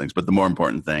need those things. But the more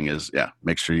important thing is,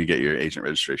 make sure you get your agent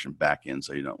registration back in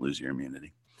so you don't lose your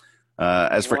immunity.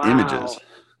 As for images,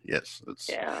 yes, it's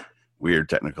weird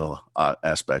technical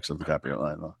aspects of the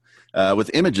copyright law.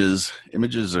 With images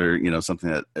are, something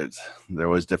that they're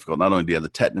always difficult. Not only do you have the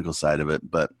technical side of it,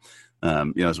 but,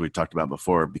 as we talked about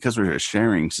before, because we're a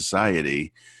sharing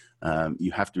society,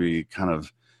 you have to be kind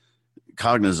of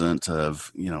cognizant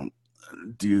of,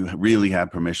 do you really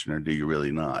have permission or do you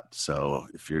really not? So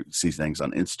if you see things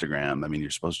on Instagram, you're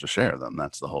supposed to share them.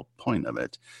 That's the whole point of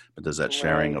it. But does that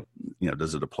sharing,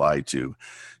 does it apply to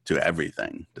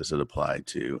everything? Does it apply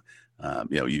to,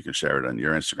 you can share it on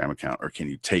your Instagram account, or can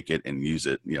you take it and use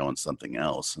it, on something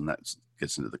else? And that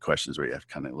gets into the questions where you have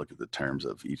to kind of look at the terms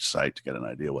of each site to get an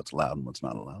idea what's allowed and what's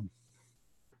not allowed.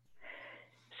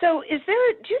 So do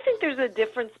you think there's a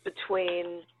difference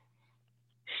between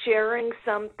sharing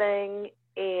something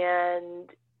and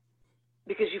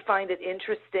because you find it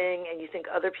interesting and you think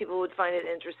other people would find it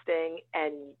interesting,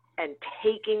 and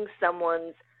taking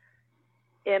someone's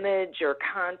image or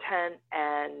content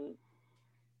and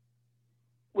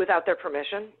without their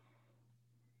permission?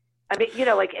 And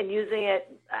using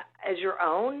it as your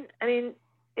own?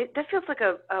 That feels like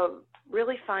a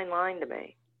really fine line to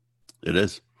me. It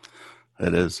is.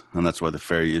 And that's why the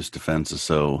fair use defense is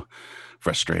so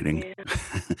frustrating,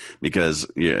 because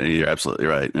you're absolutely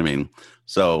right.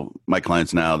 So my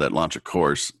clients now that launch a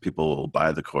course, people will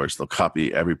buy the course, they'll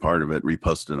copy every part of it,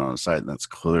 repost it on a site, and that's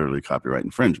clearly copyright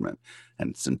infringement, and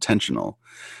it's intentional.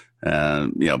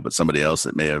 And, but somebody else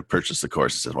that may have purchased the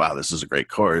course and says, wow, this is a great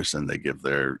course. And they give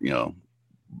their,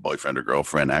 boyfriend or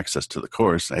girlfriend access to the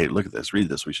course. Hey, look at this, read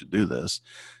this, we should do this.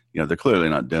 They're clearly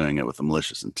not doing it with a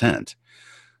malicious intent.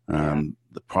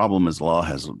 The problem is law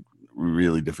has a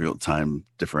really difficult time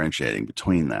differentiating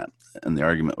between that. And the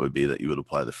argument would be that you would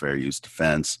apply the fair use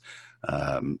defense,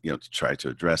 to try to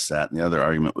address that. And the other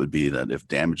argument would be that if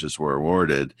damages were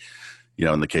awarded,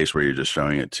 in the case where you're just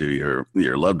showing it to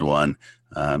your loved one,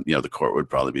 the court would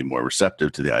probably be more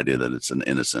receptive to the idea that it's an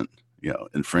innocent,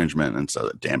 infringement. And so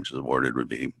that damages awarded would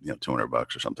be, $200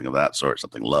 or something of that sort,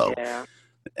 something low.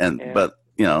 But,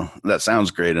 that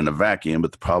sounds great in a vacuum,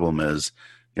 but the problem is,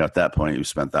 at that point, you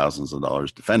spent thousands of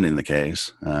dollars defending the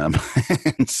case. And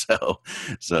so,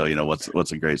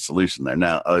 what's a great solution there?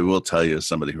 Now, I will tell you, as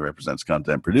somebody who represents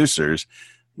content producers,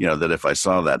 that if I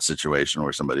saw that situation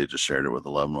where somebody just shared it with a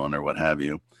loved one or what have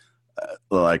you,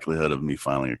 the likelihood of me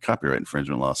filing a copyright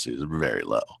infringement lawsuit is very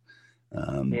low.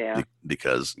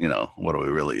 Because, what are we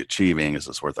really achieving? Is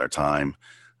this worth our time?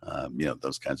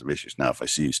 Those kinds of issues. Now, if I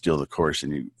see you steal the course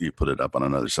and you put it up on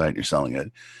another site and you're selling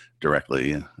it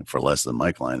directly for less than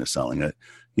my client is selling it,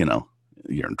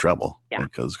 you're in trouble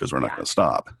because we're not going to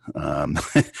stop.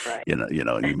 Right.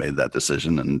 You made that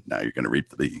decision and now you're going to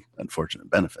reap the unfortunate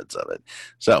benefits of it.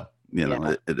 So,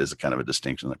 it is a kind of a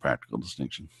distinction, a practical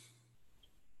distinction.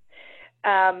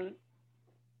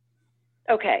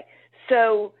 Okay.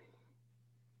 So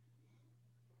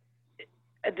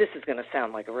this is going to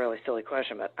sound like a really silly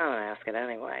question, but I'm going to ask it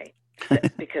anyway,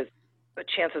 because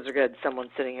chances are good someone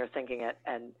sitting here thinking it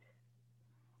and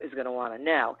is going to want to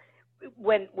know.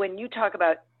 When you talk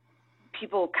about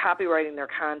people copyrighting their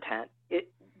content,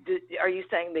 are you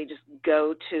saying they just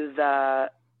go to the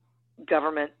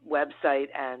government website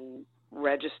and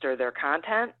register their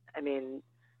content?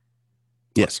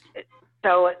 Yes.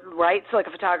 So, right? So like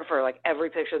a photographer, like every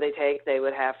picture they take, they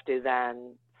would have to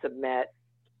then submit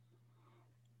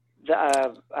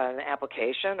an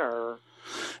application, or?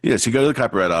 Yes, you go to the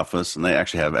Copyright Office and they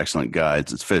actually have excellent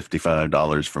guides. It's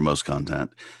 $55 for most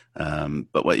content.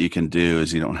 But what you can do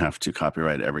is you don't have to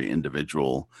copyright every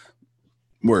individual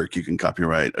work. You can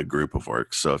copyright a group of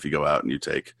works. So if you go out and you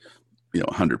take,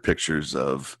 100 pictures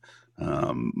of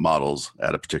models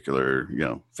at a particular,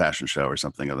 fashion show or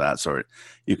something of that sort,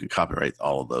 you can copyright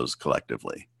all of those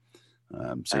collectively.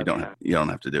 So you don't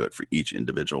have to do it for each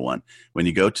individual one. When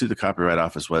you go to the Copyright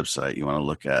Office website, you want to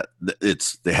look at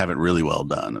they have it really well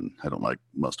done, and I don't like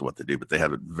most of what they do, but they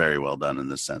have it very well done in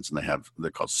this sense. And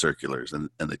they're called circulars, and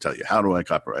they tell you, how do I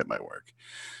copyright my work?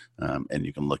 And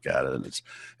you can look at it, and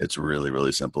it's really,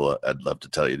 really simple. I'd love to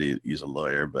tell you to use a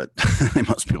lawyer, but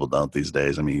most people don't these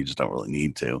days. I mean, you just don't really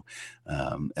need to,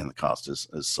 and the cost is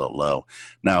so low.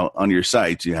 Now, on your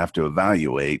site, you have to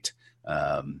evaluate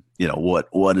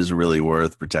what is really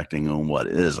worth protecting and what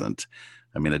isn't.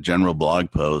 I mean, a general blog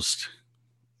post,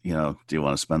 do you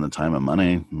want to spend the time and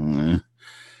money?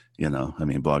 I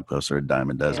mean, blog posts are a dime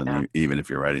a dozen, even if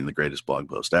you're writing the greatest blog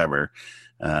post ever,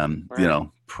 right.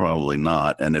 Probably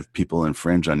not. And if people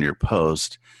infringe on your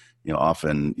post,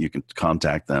 often you can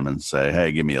contact them and say,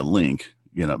 hey, give me a link,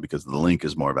 because the link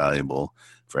is more valuable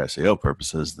for SEO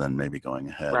purposes than maybe going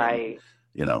ahead. Right.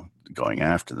 And, going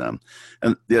after them.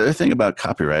 And the other thing about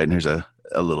copyright, and here's a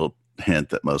little hint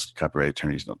that most copyright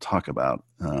attorneys don't talk about.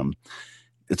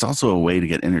 It's also a way to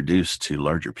get introduced to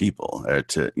larger people,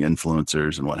 to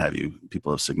influencers and what have you,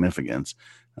 people of significance.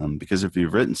 Because if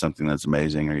you've written something that's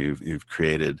amazing, or you've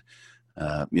created,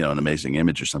 an amazing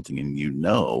image or something, and you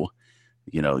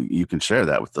can share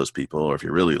that with those people, or if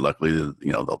you're really lucky,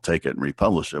 they'll take it and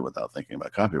republish it without thinking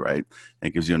about copyright. And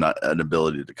it gives you an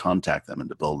ability to contact them and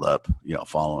to build up,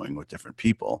 following with different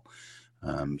people,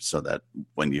 so that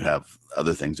when you have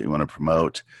other things that you want to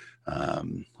promote,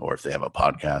 or if they have a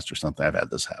podcast or something, I've had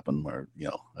this happen where,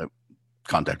 I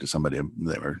contacted somebody,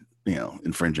 they were,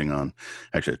 infringing on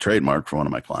actually a trademark for one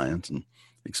of my clients, and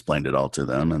explained it all to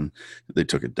them, and they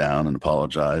took it down and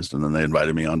apologized, and then they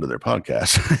invited me onto their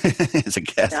podcast as a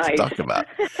guest to talk about,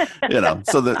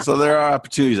 so there are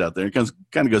opportunities out there. It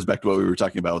kind of goes back to what we were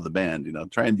talking about with the band,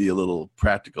 try and be a little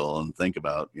practical and think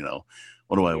about,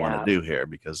 what do I want to do here?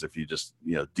 Because if you just,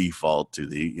 default to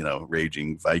the,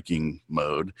 raging Viking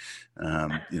mode,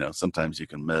 sometimes you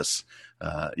can miss,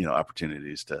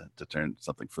 opportunities to turn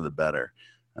something for the better.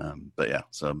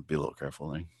 So be a little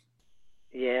careful there.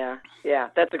 Yeah,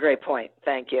 that's a great point.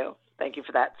 Thank you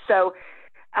for that. So,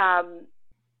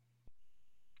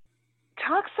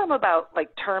 talk some about like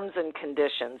terms and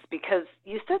conditions, because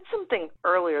you said something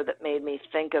earlier that made me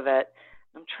think of it.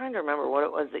 I'm trying to remember what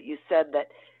it was that you said that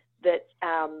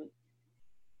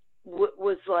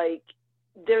was like,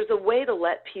 there's a way to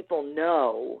let people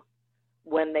know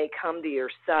when they come to your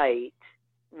site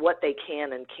what they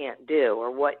can and can't do,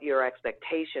 or what your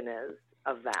expectation is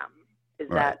of them. Is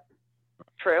that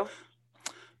true?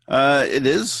 It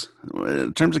is.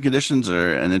 Terms and conditions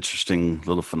are an interesting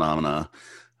little phenomena.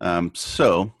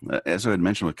 So, as I had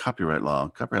mentioned with copyright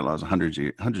law is hundreds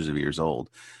of years old.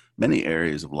 Many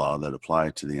areas of law that apply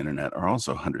to the internet are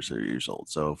also hundreds of years old.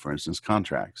 So, for instance,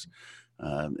 contracts,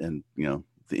 and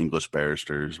the English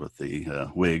barristers with the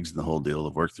wigs and the whole deal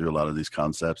have worked through a lot of these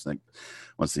concepts. I think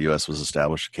once the U.S. was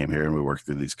established, came here and we worked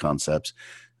through these concepts.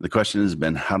 The question has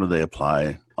been, how do they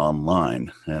apply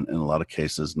online? And in a lot of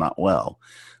cases, not well.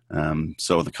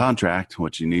 So the contract,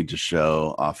 what you need to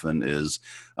show often is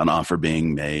an offer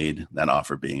being made, that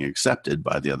offer being accepted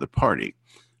by the other party.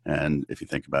 And if you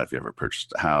think about if you ever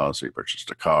purchased a house or you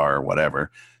purchased a car or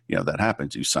whatever, that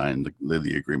happens. You sign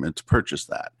the agreement to purchase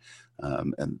that.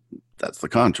 And that's the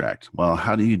contract. Well,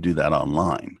 how do you do that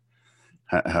online?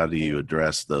 How do you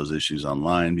address those issues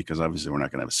online? Because obviously we're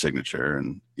not going to have a signature.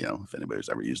 And, if anybody's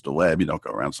ever used a web, you don't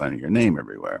go around signing your name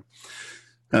everywhere.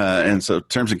 And so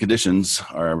terms and conditions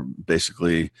are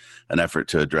basically an effort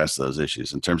to address those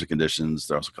issues. And terms and conditions,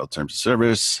 they're also called terms of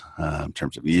service,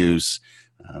 terms of use.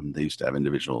 They used to have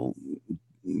individual,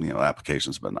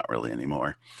 applications, but not really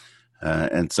anymore.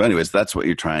 And so anyways, that's what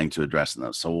you're trying to address in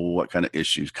those. So what kind of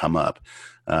issues come up?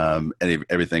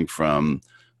 Everything from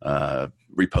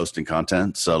reposting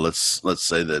content. So let's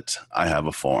say that I have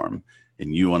a forum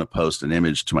and you want to post an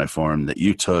image to my forum that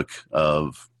you took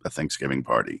of a Thanksgiving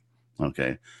party.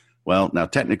 Okay. Well, now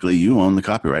technically you own the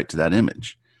copyright to that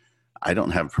image. I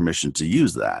don't have permission to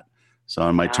use that. So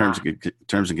on my terms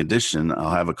and condition,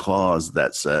 I'll have a clause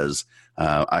that says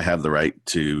I have the right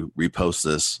to repost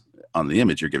this on the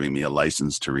image. You're giving me a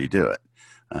license to redo it.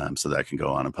 So that I can go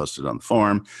on and post it on the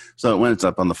forum. So when it's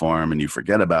up on the forum and you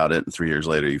forget about it, and 3 years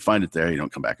later you find it there, you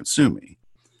don't come back and sue me.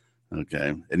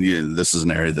 Okay. And this is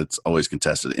an area that's always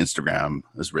contested. Instagram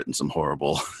has written some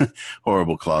horrible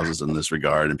clauses in this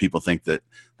regard. And people think that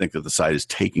the site is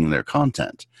taking their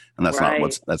content. And that's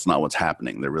not what's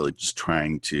happening. They're really just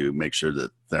trying to make sure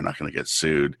that they're not going to get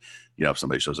sued. If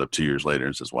somebody shows up 2 years later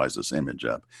and says, why is this image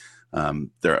up?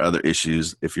 There are other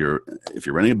issues. If you're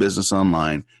running a business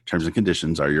online, terms and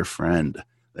conditions are your friend.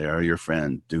 They are your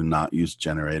friend. Do not use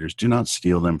generators. Do not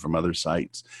steal them from other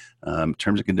sites.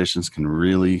 Terms and conditions can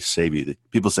really save you.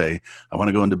 People say, I want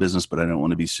to go into business, but I don't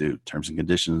want to be sued. Terms and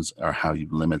conditions are how you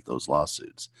limit those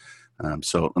lawsuits.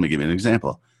 So let me give you an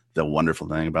example. The wonderful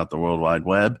thing about the World Wide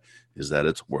Web is that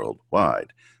it's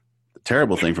worldwide. The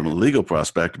terrible thing from a legal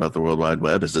prospect about the World Wide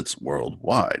Web is it's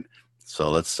worldwide. So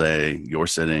let's say you're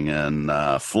sitting in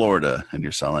Florida and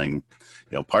you're selling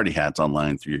party hats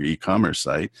online through your e-commerce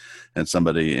site, and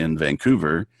somebody in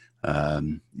Vancouver,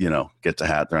 gets a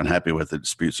hat, they're unhappy with it,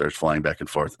 dispute starts flying back and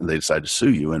forth, and they decide to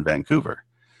sue you in Vancouver.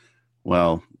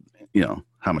 Well,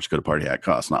 how much could a party hat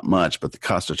cost? Not much, but the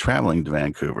cost of traveling to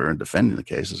Vancouver and defending the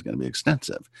case is going to be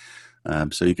extensive.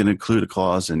 So you can include a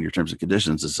clause in your terms and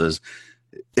conditions that says,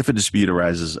 if a dispute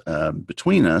arises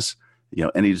between us,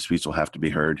 any disputes will have to be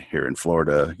heard here in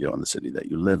Florida, in the city that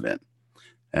you live in.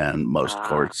 And most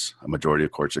courts, a majority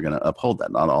of courts are going to uphold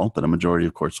that. Not all, but a majority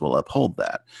of courts will uphold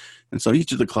that. And so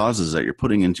each of the clauses that you're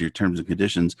putting into your terms and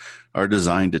conditions are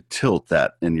designed to tilt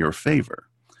that in your favor.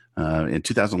 In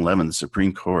 2011, the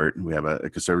Supreme Court, we have a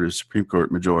conservative Supreme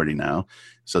Court majority now,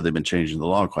 so they've been changing the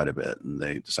law quite a bit. And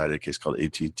they decided a case called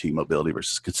AT&T Mobility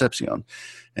versus Concepcion.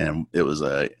 And it was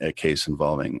a case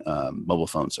involving mobile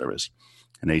phone service.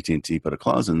 And AT&T put a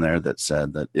clause in there that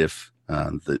said that if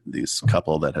these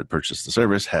couple that had purchased the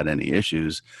service had any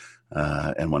issues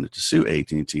and wanted to sue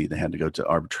AT&T, they had to go to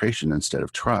arbitration instead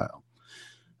of trial.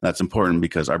 That's important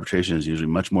because arbitration is usually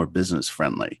much more business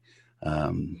friendly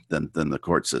than the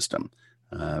court system,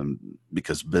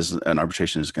 because an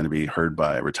arbitration is going to be heard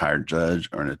by a retired judge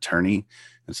or an attorney,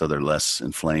 and so they're less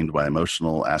inflamed by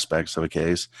emotional aspects of a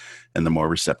case, and they're more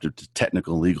receptive to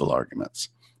technical legal arguments.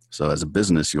 So as a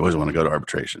business, you always want to go to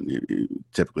arbitration.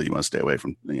 Typically, you want to stay away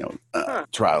from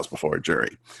trials before a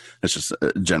jury. That's just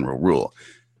a general rule.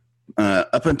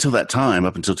 Up until that time,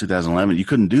 up until 2011, you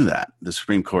couldn't do that. The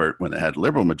Supreme Court, when it had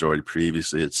liberal majority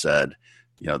previously, it said,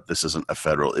 this isn't a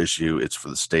federal issue. It's for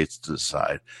the states to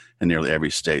decide. And nearly every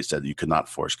state said you could not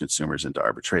force consumers into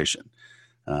arbitration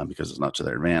because it's not to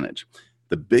their advantage.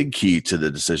 The big key to the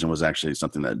decision was actually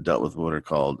something that dealt with what are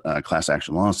called class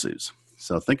action lawsuits.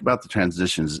 So think about the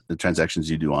transactions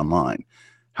you do online.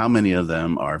 How many of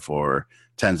them are for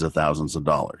tens of thousands of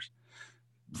dollars?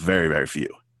 Very, very few.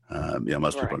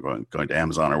 Most people are going to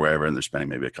Amazon or wherever, and they're spending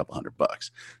maybe a couple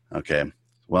 $100. Okay.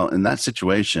 Well, in that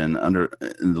situation,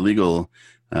 in the legal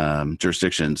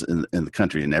jurisdictions in the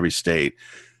country, in every state,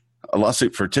 a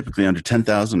lawsuit for typically under $10,000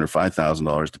 or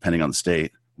 $5,000, depending on the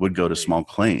state, would go to small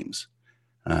claims.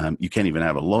 You can't even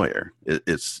have a lawyer.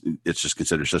 It's just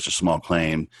considered such a small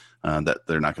claim that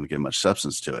they're not going to give much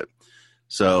substance to it.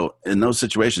 So in those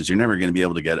situations, you're never going to be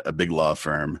able to get a big law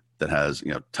firm that has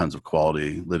tons of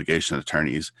quality litigation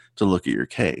attorneys to look at your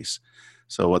case.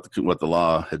 So what the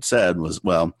law had said was,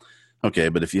 well, okay,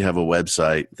 but if you have a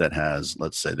website that has,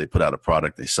 let's say they put out a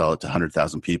product, they sell it to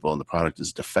 100,000 people, and the product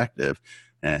is defective,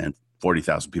 and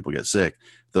 40,000 people get sick,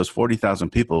 those 40,000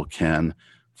 people can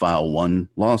file one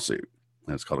lawsuit.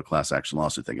 It's called a class action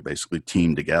lawsuit. They can basically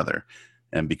team together.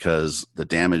 And because the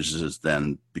damages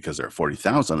then, because there are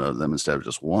 40,000 of them instead of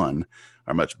just one,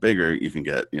 are much bigger, you can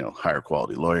get higher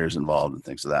quality lawyers involved and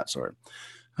things of that sort.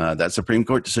 That Supreme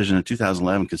Court decision in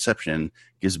 2011, Concepcion,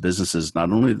 gives businesses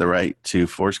not only the right to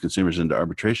force consumers into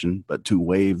arbitration, but to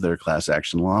waive their class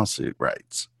action lawsuit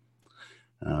rights.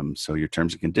 So your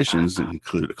terms and conditions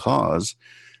include a clause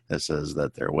that says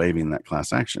that they're waiving that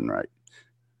class action right.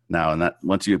 Now, and that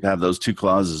once you have those two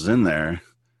clauses in there,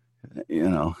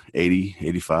 80,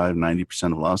 85,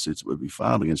 90% of lawsuits that would be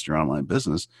filed against your online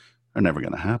business are never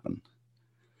going to happen.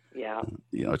 Yeah.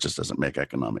 It just doesn't make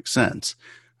economic sense.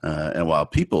 And while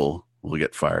people will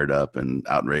get fired up and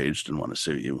outraged and want to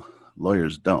sue you,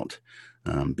 lawyers don't,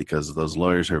 because those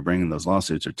lawyers who are bringing those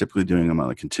lawsuits are typically doing them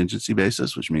on a contingency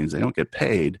basis, which means they don't get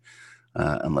paid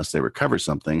unless they recover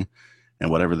something. And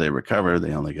whatever they recover,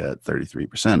 they only get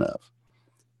 33% of.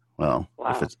 Well,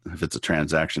 wow. if it's a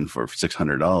transaction for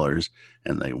 $600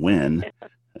 and they win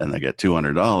and they get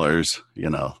 $200,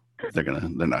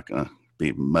 they're not gonna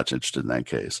be much interested in that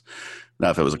case. Now,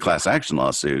 if it was a class action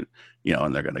lawsuit,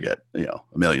 and they're gonna get $1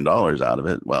 million out of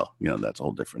it, well, that's a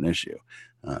whole different issue.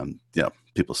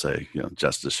 People say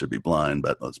justice should be blind,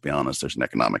 but let's be honest, there's an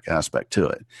economic aspect to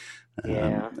it.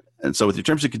 And so with your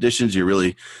terms and conditions, you're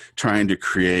really trying to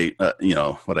create,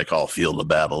 what I call field of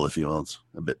battle, if you will. It's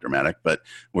a bit dramatic, but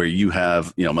where you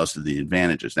have, most of the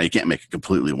advantages. Now, you can't make it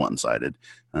completely one-sided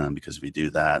because if you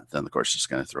do that, then the court's just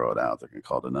going to throw it out. They're going to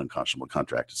call it an unconscionable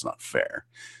contract. It's not fair.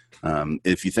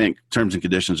 If you think terms and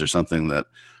conditions are something that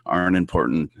aren't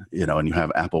important, and you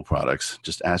have Apple products,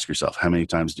 just ask yourself, how many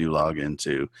times do you log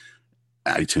into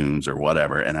iTunes or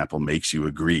whatever, and Apple makes you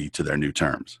agree to their new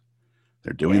terms.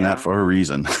 They're doing that for a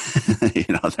reason.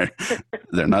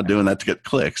 They're not doing that to get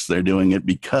clicks. They're doing it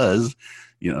because,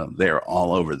 they're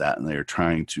all over that, and they're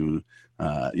trying to,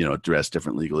 address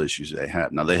different legal issues they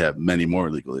have. Now, they have many more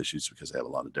legal issues because they have a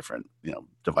lot of different,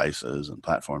 devices and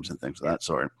platforms and things of that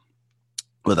sort.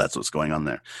 But that's what's going on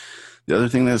there. The other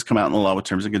thing that has come out in the law with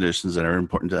terms and conditions that are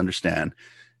important to understand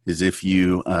is if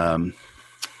you,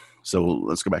 so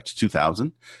let's go back to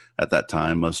 2000. At that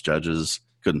time, most judges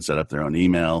couldn't set up their own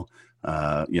email,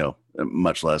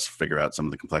 much less figure out some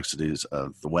of the complexities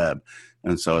of the web.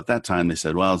 And so at that time, they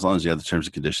said, well, as long as you have the terms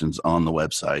and conditions on the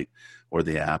website or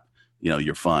the app,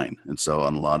 you're fine. And so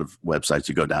on a lot of websites,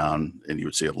 you go down and you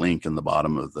would see a link in the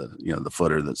bottom of the, the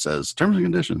footer that says terms and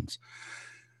conditions.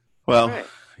 Well, right.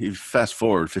 You fast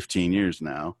forward 15 years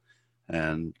now,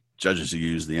 and judges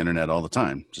use the internet all the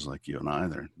time, just like you and I.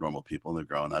 They're normal people. They're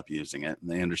growing up using it, and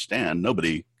they understand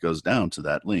nobody goes down to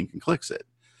that link and clicks it.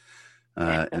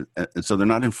 And so they're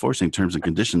not enforcing terms and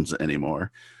conditions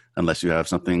anymore unless you have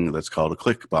something that's called a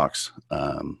click box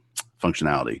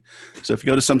functionality. So if you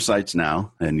go to some sites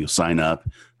now and you'll sign up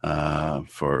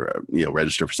for,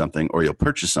 register for something, or you'll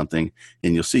purchase something,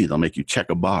 and you'll see they'll make you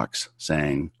check a box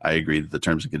saying, I agree to the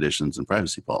terms and conditions and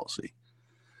privacy policy.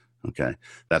 Okay.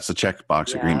 That's the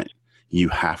checkbox agreement. You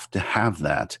have to have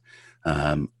that,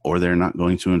 or they're not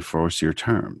going to enforce your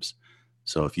terms.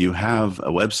 So if you have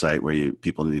a website where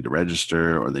people need to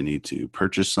register or they need to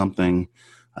purchase something,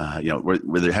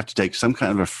 where they have to take some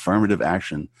kind of affirmative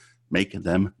action, make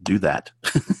them do that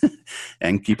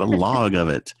and keep a log of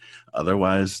it.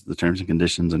 Otherwise, the terms and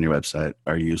conditions on your website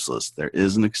are useless. There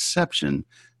is an exception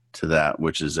to that,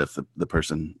 which is if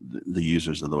the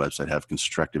users of the website have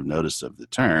constructive notice of the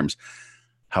terms.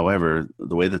 However,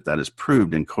 the way that is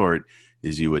proved in court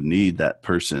is you would need that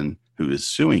person who is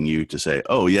suing you to say,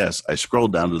 oh, yes, I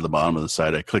scrolled down to the bottom of the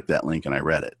site, I clicked that link, and I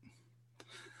read it.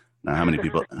 Now, how many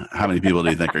people do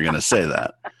you think are going to say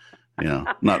that?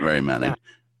 Not very many.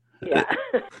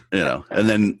 Yeah.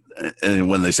 And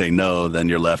when they say no, then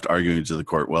you're left arguing to the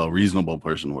court, well, a reasonable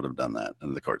person would have done that.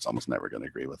 And the court's almost never going to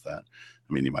agree with that.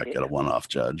 I mean, you might get a one-off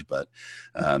judge, but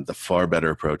the far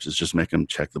better approach is just make them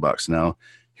check the box. Now,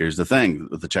 here's the thing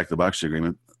with the check the box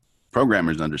agreement.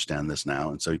 Programmers understand this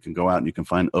now. And so you can go out and you can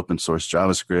find open source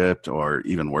JavaScript or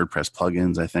even WordPress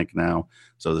plugins, I think now.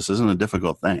 So this isn't a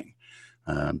difficult thing.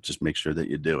 Just make sure that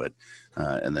you do it.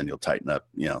 And then you'll tighten up,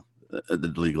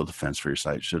 the legal defense for your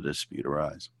site should a dispute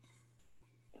arise.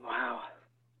 Wow.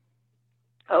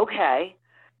 Okay.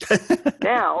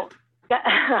 Now,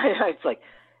 it's like,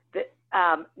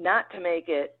 not to make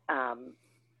it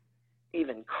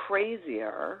even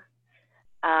crazier,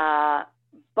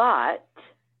 but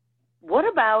what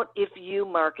about if you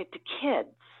market to kids?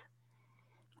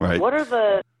 Right. What are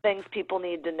the things people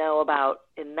need to know about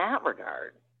in that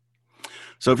regard?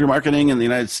 So if you're marketing in the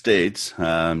United States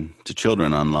to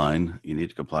children online, you need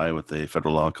to comply with a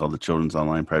federal law called the Children's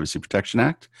Online Privacy Protection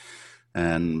Act.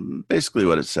 And basically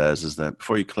what it says is that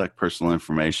before you collect personal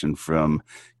information from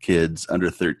kids under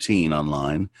 13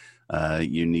 online,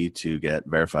 you need to get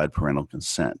verified parental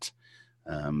consent.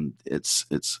 It's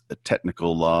a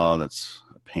technical law that's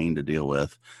a pain to deal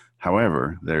with.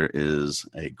 However, there is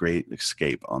a great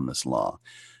escape on this law.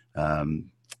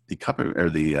 The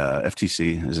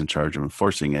FTC is in charge of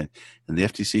enforcing it, and the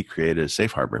FTC created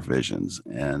safe harbor provisions.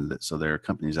 And so there are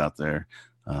companies out there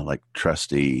like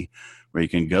Trustee, where you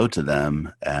can go to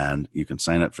them and you can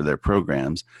sign up for their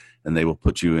programs, and they will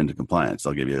put you into compliance.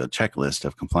 They'll give you a checklist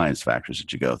of compliance factors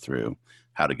that you go through,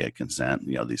 how to get consent,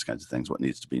 these kinds of things, what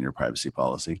needs to be in your privacy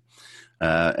policy.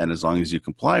 And as long as you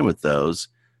comply with those,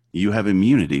 you have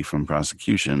immunity from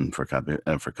prosecution for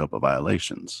COPPA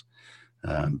violations.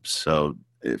 So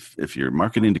if you're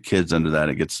marketing to kids under that,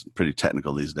 it gets pretty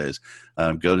technical these days.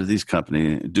 Go to these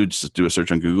companies, just do a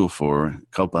search on Google for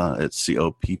COPPA. It's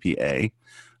COPPA,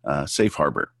 Safe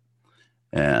Harbor.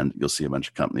 And you'll see a bunch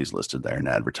of companies listed there and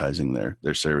advertising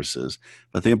their services.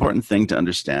 But the important thing to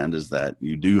understand is that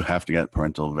you do have to get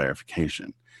parental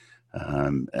verification.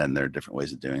 And there are different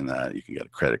ways of doing that. You can get a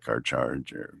credit card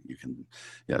charge, or you can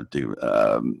do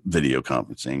video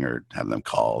conferencing, or have them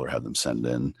call, or have them send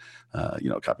in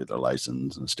a copy of their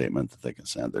license and a statement that they can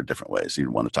send. There are different ways. You'd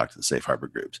want to talk to the safe harbor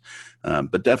groups.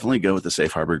 But definitely go with the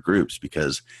safe harbor groups,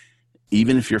 because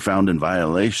even if you're found in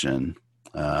violation,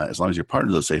 as long as you're part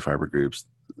of those safe harbor groups,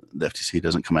 the FTC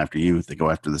doesn't come after you. They go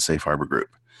after the safe harbor group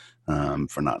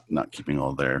for not keeping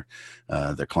all their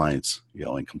clients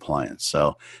in compliance.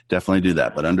 So definitely do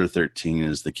that. But under 13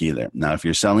 is the key there. Now, if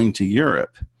you're selling to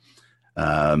Europe,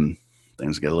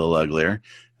 things get a little uglier.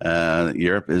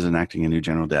 Europe is enacting a new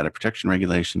general data protection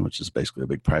regulation, which is basically a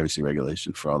big privacy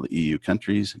regulation for all the EU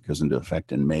countries. It goes into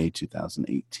effect in May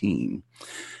 2018.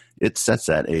 It sets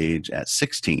that age at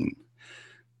 16.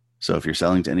 So if you're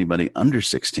selling to anybody under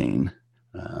 16,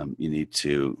 you need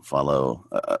to follow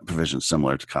a provision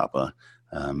similar to COPPA.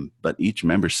 But each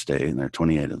member state, and there are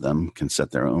 28 of them, can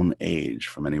set their own age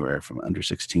from anywhere from under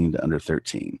 16 to under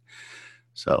 13.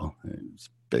 So it's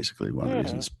basically one of the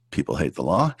reasons people hate the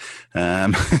law.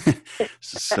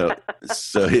 So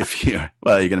if you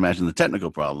can imagine the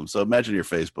technical problem. So imagine your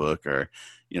Facebook, or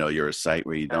you're a site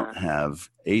where you don't have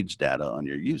age data on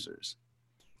your users.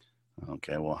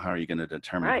 Okay, well, how are you going to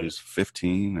determine who's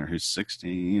 15 or who's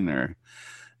 16 or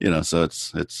so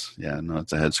it's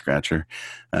a head scratcher.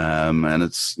 And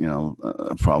it's,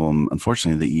 a problem.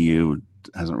 Unfortunately, the EU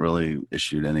hasn't really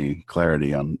issued any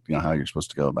clarity on, how you're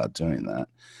supposed to go about doing that.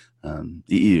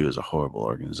 The EU is a horrible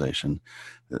organization.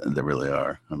 They really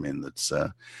are. I mean, it's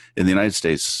in the United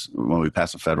States, when we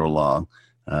pass a federal law,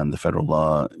 the federal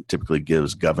law typically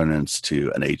gives governance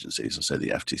to an agency, so say the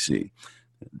FTC.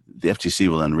 The FTC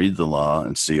will then read the law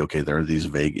and see, okay, there are these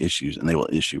vague issues, and they will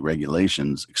issue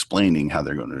regulations explaining how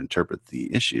they're going to interpret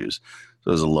the issues.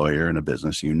 So as a lawyer in a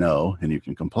business, and you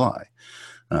can comply.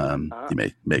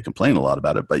 You may complain a lot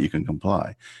about it, but you can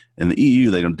comply. In the EU,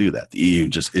 they don't do that. The EU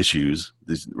just issues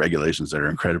these regulations that are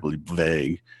incredibly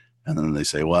vague, and then they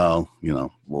say, well,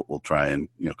 we'll try and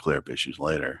clear up issues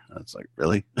later. And it's like,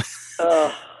 really?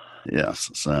 Yes.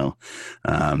 So,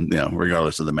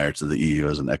 regardless of the merits of the EU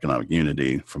as an economic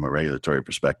unity, from a regulatory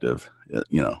perspective,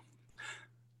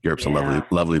 Europe's a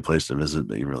lovely place to visit,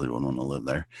 but you really wouldn't want to live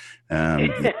there.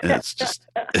 It's just,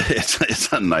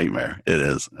 it's a nightmare. It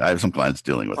is. I have some clients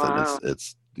dealing with it.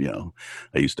 It's,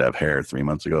 I used to have hair 3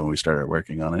 months ago when we started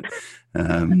working on it.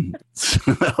 So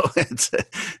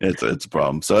it's a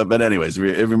problem. So, but anyways,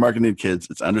 if you're marketing to kids,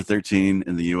 it's under 13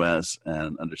 in the US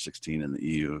and under 16 in the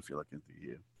EU, if you're looking at the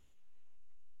EU.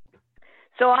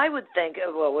 So I would think,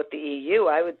 with the EU,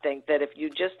 I would think that if you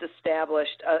just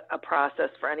established a process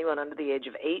for anyone under the age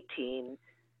of 18,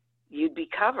 you'd be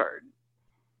covered,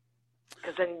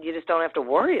 because then you just don't have to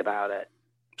worry about it.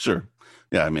 Sure.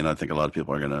 Yeah, I mean, I think a lot of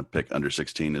people are going to pick under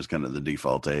 16 as kind of the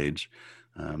default age.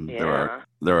 There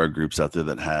are groups out there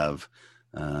that have,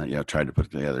 tried to put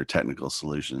together technical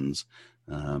solutions,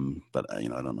 but I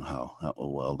don't know how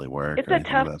well they work. It's a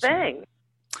tough thing.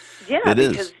 Yeah, it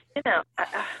because is.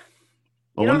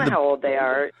 You don't know how old they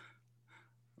are.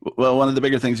 Well, one of the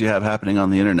bigger things you have happening on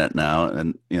the internet now,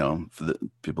 and for the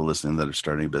people listening that are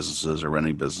starting businesses or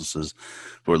running businesses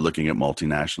who are looking at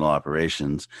multinational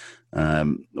operations,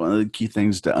 one of the key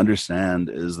things to understand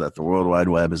is that the World Wide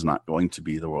Web is not going to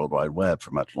be the World Wide Web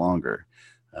for much longer.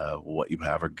 What you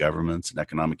have are governments and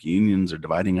economic unions are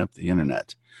dividing up the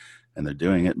internet, and they're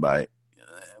doing it by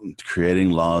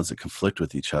creating laws that conflict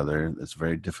with each other that's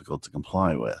very difficult to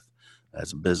comply with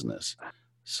as a business.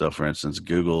 So, for instance,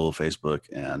 Google, Facebook,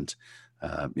 and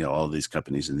all of these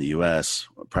companies in the U.S.,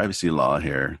 privacy law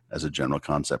here as a general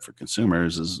concept for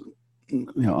consumers is,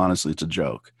 honestly, it's a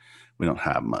joke. We don't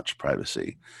have much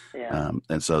privacy. Yeah.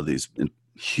 And so these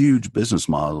huge business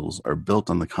models are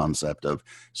built on the concept of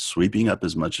sweeping up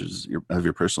as much of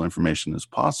your personal information as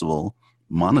possible,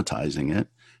 monetizing it,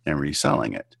 and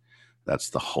reselling it.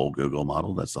 That's the whole Google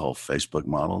model. That's the whole Facebook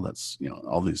model. That's,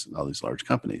 all these large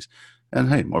companies. And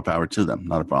hey, more power to them,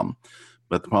 not a problem.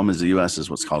 But the problem is the U.S. is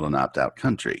what's called an opt-out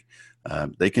country.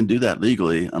 They can do that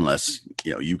legally unless,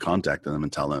 you contact them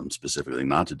and tell them specifically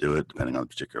not to do it, depending on the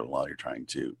particular law you're trying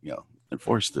to,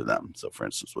 enforce through them. So, for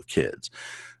instance, with kids.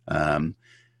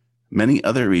 Many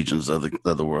other regions of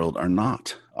the world are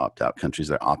not opt-out countries.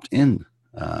 They're opt-in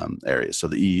areas. So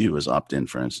the EU is opt-in,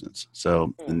 for instance.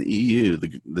 So in the EU,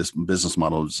 this business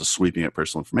model is just sweeping up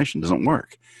personal information doesn't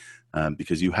work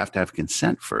because you have to have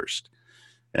consent first.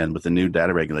 And with the new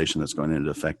data regulation that's going into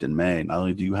effect in May, not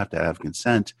only do you have to have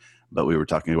consent, but we were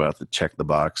talking about the check the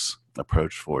box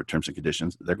approach for terms and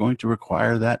conditions. They're going to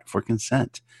require that for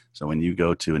consent. So when you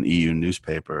go to an EU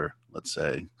newspaper, let's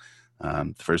say,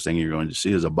 the first thing you're going to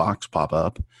see is a box pop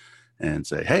up and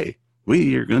say, hey,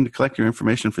 we are going to collect your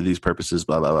information for these purposes,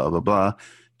 blah, blah, blah, blah, blah.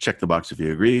 Check the box if you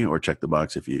agree, or check the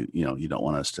box if you don't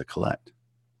want us to collect.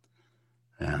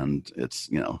 And it's,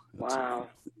 wow.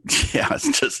 Yeah,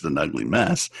 it's just an ugly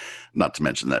mess. Not to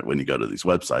mention that when you go to these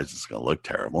websites, it's going to look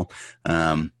terrible.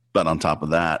 But on top of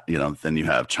that, then you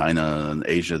have China and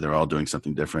Asia. They're all doing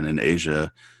something different. In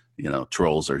Asia,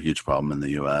 trolls are a huge problem in the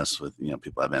U.S. with,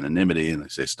 people have anonymity and they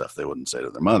say stuff they wouldn't say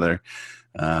to their mother.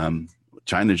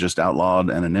 China just outlawed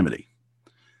anonymity.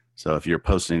 So if you're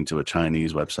posting to a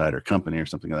Chinese website or company or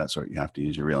something of that sort, you have to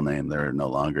use your real name. You can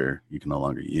no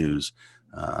longer use,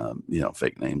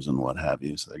 fake names and what have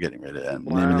you. So they're getting rid of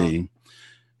anonymity.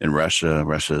 In Russia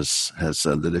has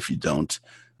said that if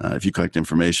you collect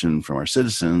information from our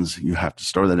citizens, you have to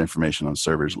store that information on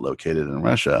servers located in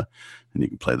Russia. And you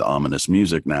can play the ominous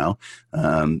music now,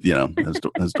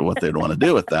 as to what they'd want to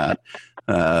do with that.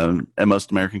 And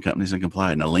most American companies have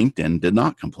complied. Now, LinkedIn did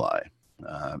not comply.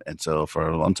 And so for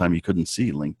a long time, you couldn't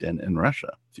see LinkedIn in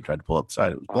Russia. If you tried to pull up the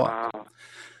site, it was blocked.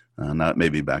 Wow. Now it may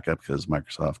be back up because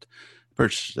Microsoft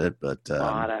purchased it, but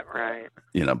bought it, right?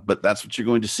 But that's what you're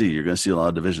going to see. You're going to see a lot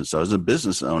of division. So as a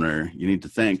business owner, you need to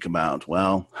think about,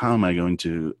 well, how am I going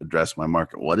to address my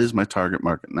market? What is my target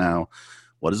market now?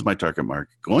 What is my target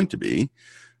market going to be?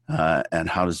 And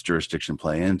how does jurisdiction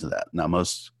play into that? Now,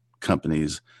 most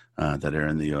companies that are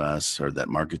in the U.S. or that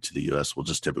market to the U.S. will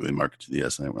just typically market to the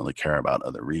U.S. and they don't really care about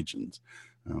other regions.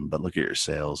 But look at your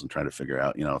sales and try to figure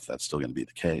out, if that's still going to be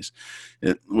the case.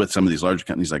 With some of these larger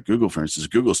companies like Google, for instance,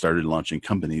 Google started launching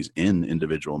companies in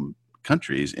individual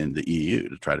countries in the EU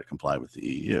to try to comply with the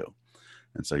EU.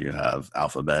 And so you have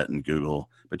Alphabet and Google,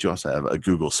 but you also have a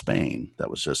Google Spain that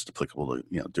was just applicable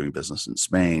to, doing business in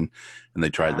Spain. And they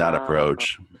tried that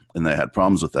approach and they had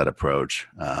problems with that approach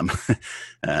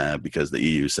because the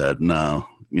EU said, no,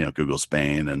 Google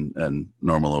Spain and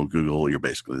normal old Google, you're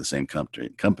basically the same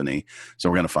company. So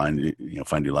we're going to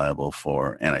find you liable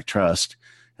for antitrust.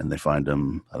 And they fined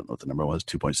them, I don't know what the number was,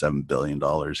 $2.7 billion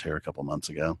here a couple months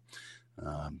ago.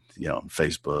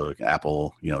 Facebook,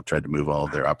 Apple, tried to move all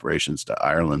of their operations to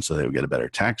Ireland so they would get a better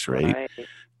tax rate. Right.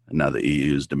 And now the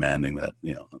EU is demanding that,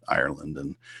 Ireland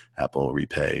and Apple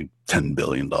repay $10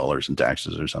 billion in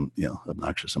taxes or some,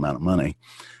 obnoxious amount of money.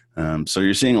 So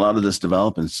you're seeing a lot of this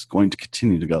develop, and it's going to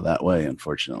continue to go that way,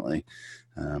 unfortunately.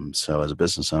 So as a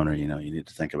business owner, you need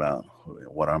to think about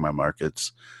what are my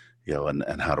markets,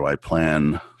 and how do I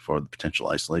plan for the potential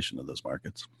isolation of those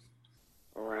markets?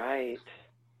 Right.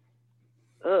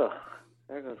 Ugh,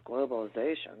 there goes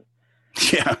globalization.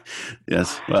 Yeah.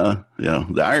 Yes. Well,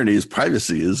 the irony is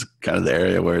privacy is kind of the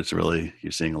area where it's really,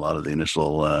 you're seeing a lot of the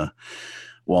initial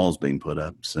walls being put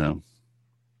up. So.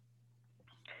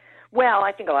 Well,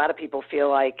 I think a lot of people feel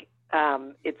like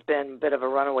it's been a bit of a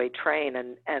runaway train.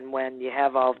 And when you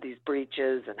have all of these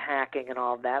breaches and hacking and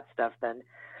all of that stuff, then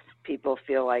people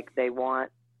feel like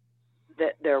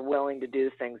that they're willing to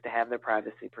do things to have their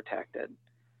privacy protected.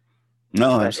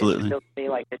 No, but absolutely. It feels to me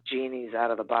like the genie's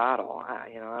out of the bottle. I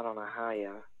don't know how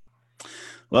you.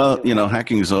 Well,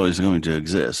 hacking is always going to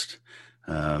exist.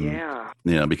 Yeah.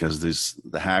 Because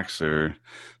the hacks are,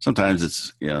 sometimes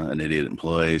it's, an idiot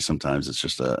employee. Sometimes it's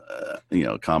just a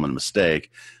common mistake.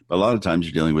 But a lot of times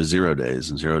you're dealing with 0 days,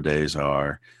 and 0 days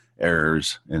are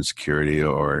errors in security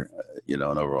or, an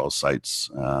overall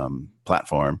site's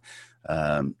platform.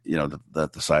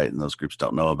 That the site and those groups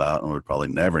don't know about and would probably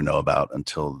never know about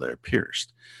until they're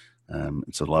pierced. And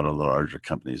so a lot of the larger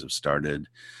companies have started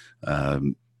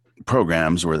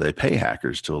programs where they pay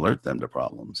hackers to alert them to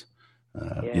problems,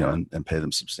 and pay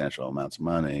them substantial amounts of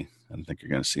money. And I think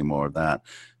you're going to see more of that.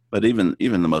 But even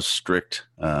the most strict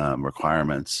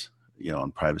requirements,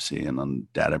 on privacy and on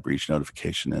data breach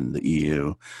notification in the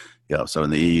EU. So in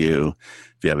the EU,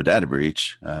 if you have a data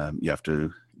breach, you have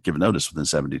to give a notice within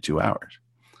 72 hours.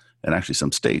 And actually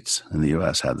some states in the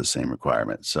U.S. have the same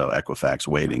requirement. So Equifax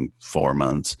waiting 4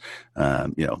 months,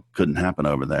 couldn't happen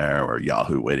over there, or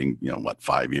Yahoo waiting,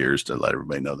 5 years to let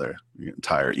everybody know their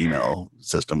entire email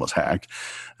system was hacked,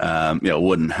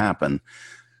 wouldn't happen.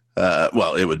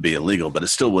 Well, it would be illegal, but it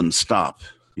still wouldn't stop,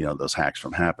 those hacks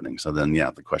from happening. So then,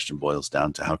 the question boils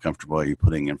down to how comfortable are you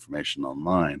putting information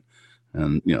online?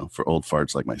 And, for old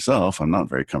farts like myself, I'm not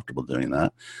very comfortable doing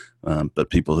that. But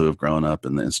people who have grown up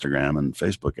in the Instagram and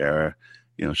Facebook era,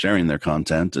 sharing their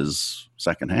content is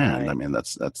secondhand. Right. I mean,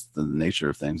 that's the nature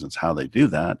of things. It's how they do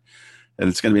that. And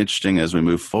it's going to be interesting as we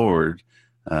move forward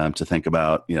to think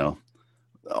about,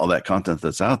 all that content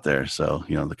that's out there. So,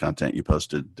 the content you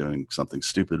posted doing something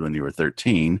stupid when you were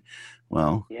 13.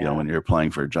 Well, when you're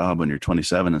applying for a job when you're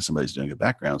 27 and somebody's doing a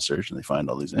background search and they find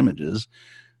all these images,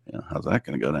 how's that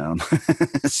going to go down?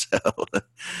 So,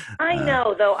 I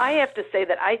know, though, I have to say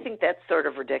that I think that's sort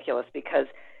of ridiculous because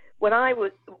when I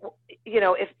was,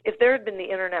 if there had been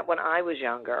the internet when I was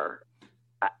younger,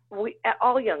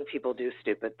 all young people do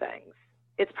stupid things.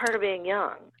 It's part of being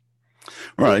young.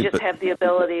 Right. They just have the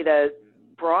ability to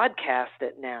broadcast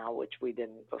it now, which we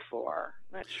didn't before.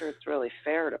 I'm not sure it's really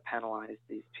fair to penalize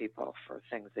these people for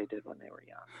things they did when they were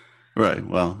young. Right.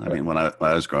 Well, I mean, when I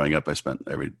was growing up, I spent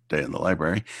every day in the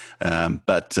library.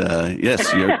 But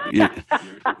yes, you're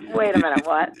Wait a minute,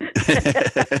 what?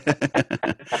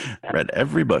 Read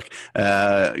every book.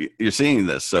 You're seeing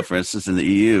this. So, for instance, in the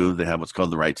EU, they have what's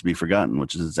called the right to be forgotten,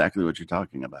 which is exactly what you're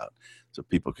talking about. So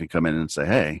people can come in and say,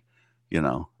 "Hey,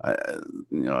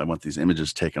 I want these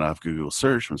images taken off Google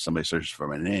search when somebody searches for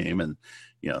my name, and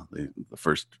the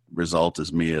first result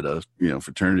is me at a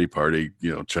fraternity party,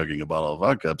 chugging a bottle of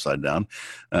vodka upside down.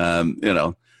 I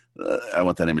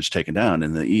want that image taken down."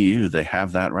 In the EU, they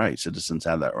have that right. Citizens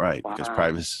have that right because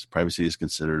privacy is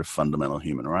considered a fundamental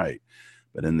human right.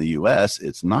 But in the U.S.,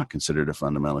 it's not considered a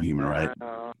fundamental human right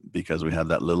because we have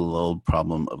that little old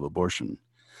problem of abortion.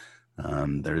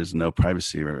 There is no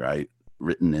privacy right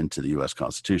written into the U.S.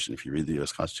 Constitution. If you read the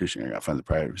U.S. Constitution, you're going to find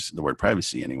the word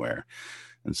privacy anywhere.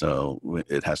 And so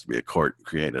it has to be a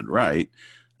court-created right.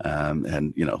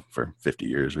 And for 50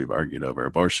 years, we've argued over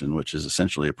abortion, which is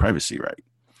essentially a privacy right.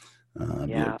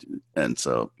 And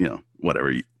so,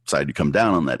 whatever side you come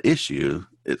down on that issue,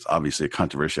 it's obviously a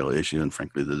controversial issue. And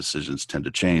frankly, the decisions tend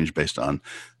to change based on,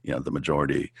 the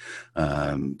majority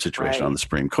situation on the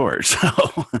Supreme Court.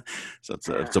 So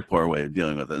it's a poor way of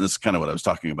dealing with it. And this is kind of what I was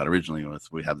talking about originally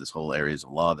with, we have this whole areas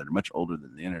of law that are much older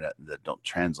than the internet that don't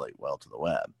translate well to the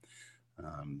web.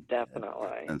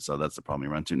 Definitely. And so that's the problem you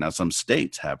run into. Now, some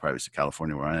states have privacy.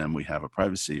 California, where I am, we have a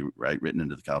privacy right written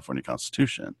into the California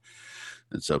Constitution.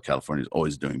 And so California is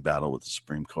always doing battle with the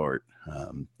Supreme Court,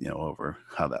 over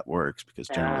how that works, because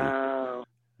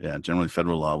generally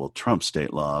federal law will trump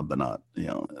state law, but not,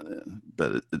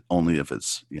 but only if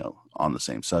it's, on the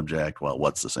same subject. Well,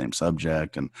 what's the same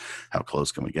subject and how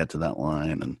close can we get to that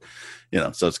line?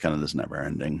 And, so it's kind of this never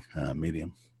ending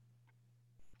medium.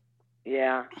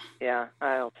 Yeah.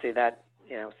 I don't see that,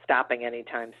 stopping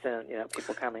anytime soon,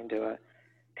 people coming to a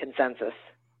consensus.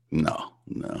 No.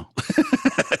 No,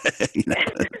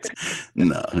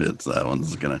 it's that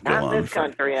one's going to go on. Not in this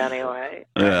country anyway.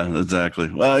 Yeah, exactly.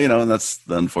 Well, and that's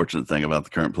the unfortunate thing about the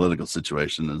current political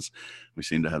situation is we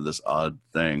seem to have this odd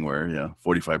thing where,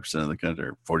 45% of the country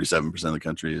or 47% of the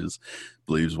country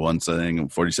believes one thing and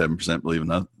 47% believe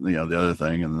another, the other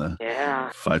thing. And the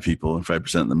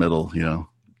 5% in the middle,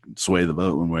 sway the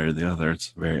vote one way or the other.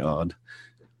 It's very odd.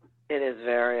 It is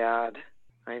very odd.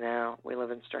 I know. We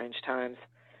live in strange times.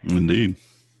 Indeed.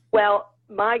 Well,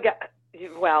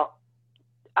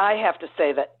 I have to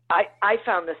say that I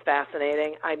found this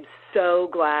fascinating. I'm so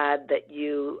glad that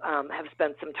you have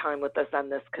spent some time with us on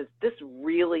this, because this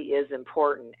really is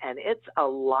important, and it's a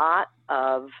lot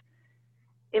of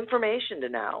information to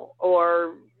know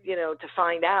or, to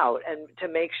find out and to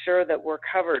make sure that we're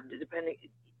covered,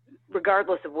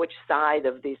 regardless of which side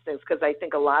of these things, because I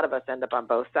think a lot of us end up on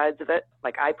both sides of it.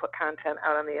 Like, I put content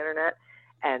out on the internet,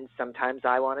 and sometimes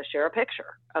I want to share a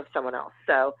picture of someone else.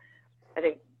 So I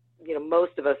think,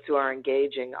 most of us who are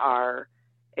engaging are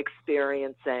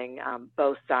experiencing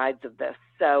both sides of this.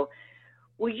 So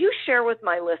will you share with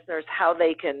my listeners how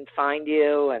they can find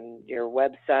you and your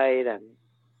website and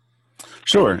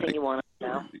anything you want to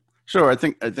know? Sure. I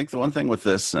think the one thing with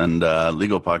this and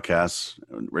legal podcasts,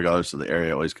 regardless of the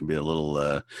area, always can be a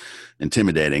little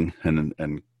intimidating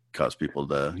and cause people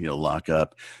to lock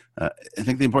up. I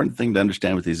think the important thing to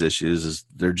understand with these issues is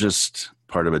they're just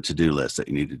part of a to-do list that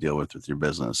you need to deal with your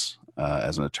business.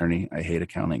 As an attorney, I hate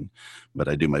accounting, but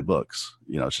I do my books.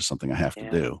 It's just something I have to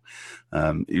do.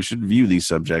 You should view these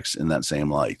subjects in that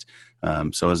same light.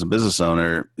 So as a business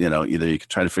owner, either you can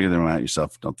try to figure them out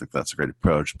yourself. Don't think that's a great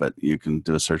approach, but you can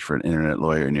do a search for an internet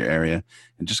lawyer in your area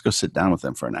and just go sit down with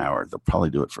them for an hour. They'll probably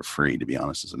do it for free, to be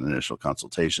honest, as an initial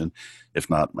consultation. If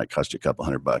not, it might cost you a couple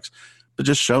 $100. But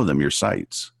just show them your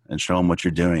sites and show them what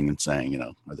you're doing and saying,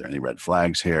 are there any red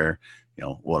flags here?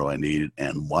 What do I need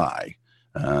and why?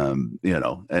 And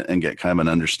get kind of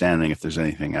an understanding if there's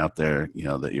anything out there,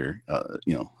 that you're, a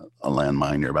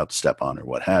landmine you're about to step on or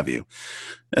what have you.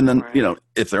 And then,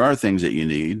 if there are things that you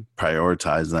need,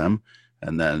 prioritize them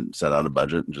and then set out a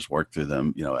budget and just work through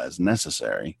them, as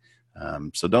necessary.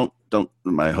 So don't,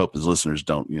 my hope is listeners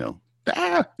don't,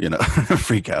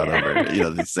 freak out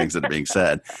over, these things that are being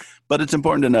said, but it's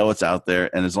important to know what's out there.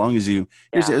 And as long as here's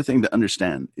the other thing to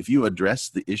understand, if you address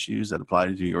the issues that apply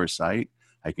to your site,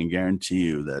 I can guarantee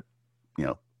you that,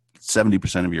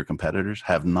 70% of your competitors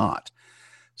have not.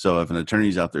 So if an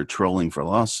attorney's out there trolling for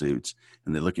lawsuits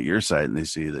and they look at your site and they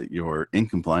see that you're in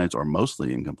compliance or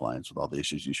mostly in compliance with all the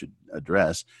issues you should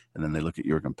address, and then they look at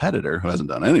your competitor who hasn't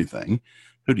done anything,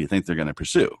 who do you think they're going to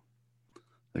pursue?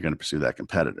 They're going to pursue that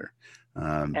competitor.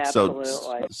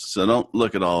 Absolutely. So don't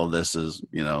look at all of this as,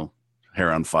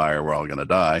 hair on fire, we're all going to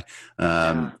die.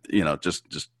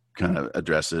 Just kind of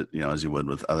address it, as you would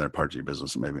with other parts of your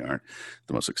business that maybe aren't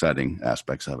the most exciting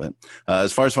aspects of it.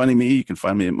 As far as finding me, you can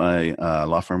find me at my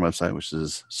law firm website, which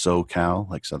is SoCal,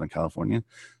 like Southern California,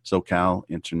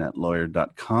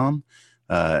 SoCalInternetLawyer.com.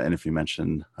 And if you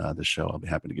mention the show, I'll be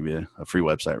happy to give you a free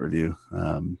website review.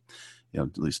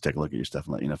 At least take a look at your stuff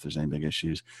and let you know if there's any big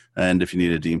issues. And if you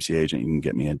need a DMCA agent, you can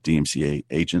get me at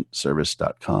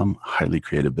dmcaagentservice.com. Highly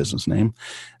creative business name.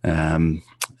 And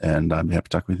I'd be happy to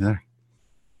talk with you there.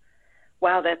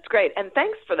 Wow, that's great. And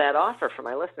thanks for that offer for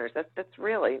my listeners. That's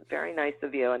really very nice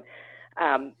of you. And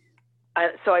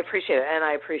so I appreciate it. And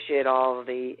I appreciate all of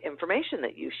the information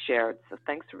that you shared. So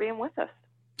thanks for being with us.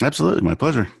 Absolutely. My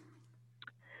pleasure.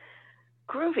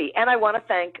 Groovy. And I want to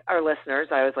thank our listeners.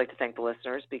 I always like to thank the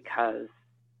listeners because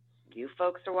you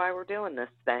folks are why we're doing this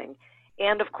thing.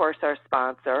 And, of course, our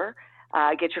sponsor.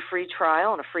 Get your free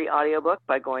trial and a free audiobook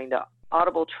by going to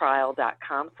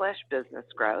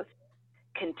audibletrial.com/businessgrowth.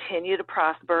 Continue to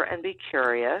prosper and be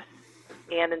curious.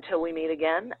 And until we meet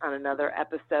again on another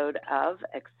episode of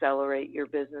Accelerate Your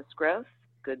Business Growth,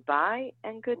 goodbye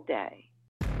and good day.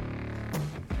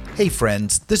 Hey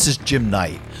friends, this is Jim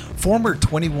Knight, former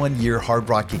 21-year Hard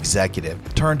Rock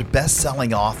executive turned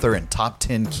best-selling author and top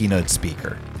 10 keynote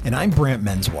speaker. And I'm Brant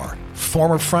Menswar,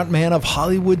 former frontman of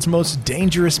Hollywood's Most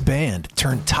Dangerous Band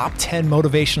turned top 10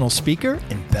 motivational speaker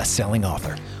and best-selling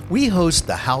author. We host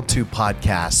the how-to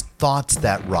podcast Thoughts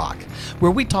That Rock,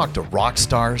 where we talk to rock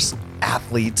stars,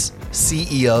 athletes,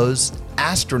 CEOs,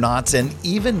 astronauts, and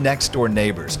even next-door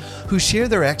neighbors who share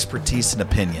their expertise and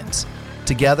opinions.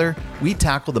 Together, we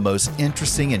tackle the most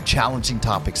interesting and challenging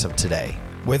topics of today.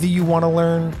 Whether you want to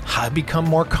learn how to become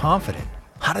more confident,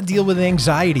 how to deal with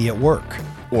anxiety at work,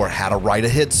 or how to write a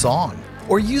hit song,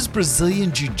 or use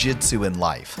Brazilian Jiu-Jitsu in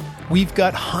life, we've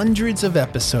got hundreds of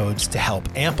episodes to help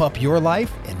amp up your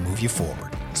life and move you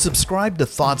forward. Subscribe to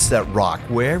Thoughts That Rock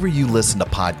wherever you listen to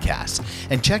podcasts,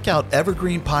 and check out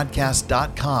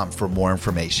evergreenpodcast.com for more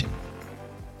information.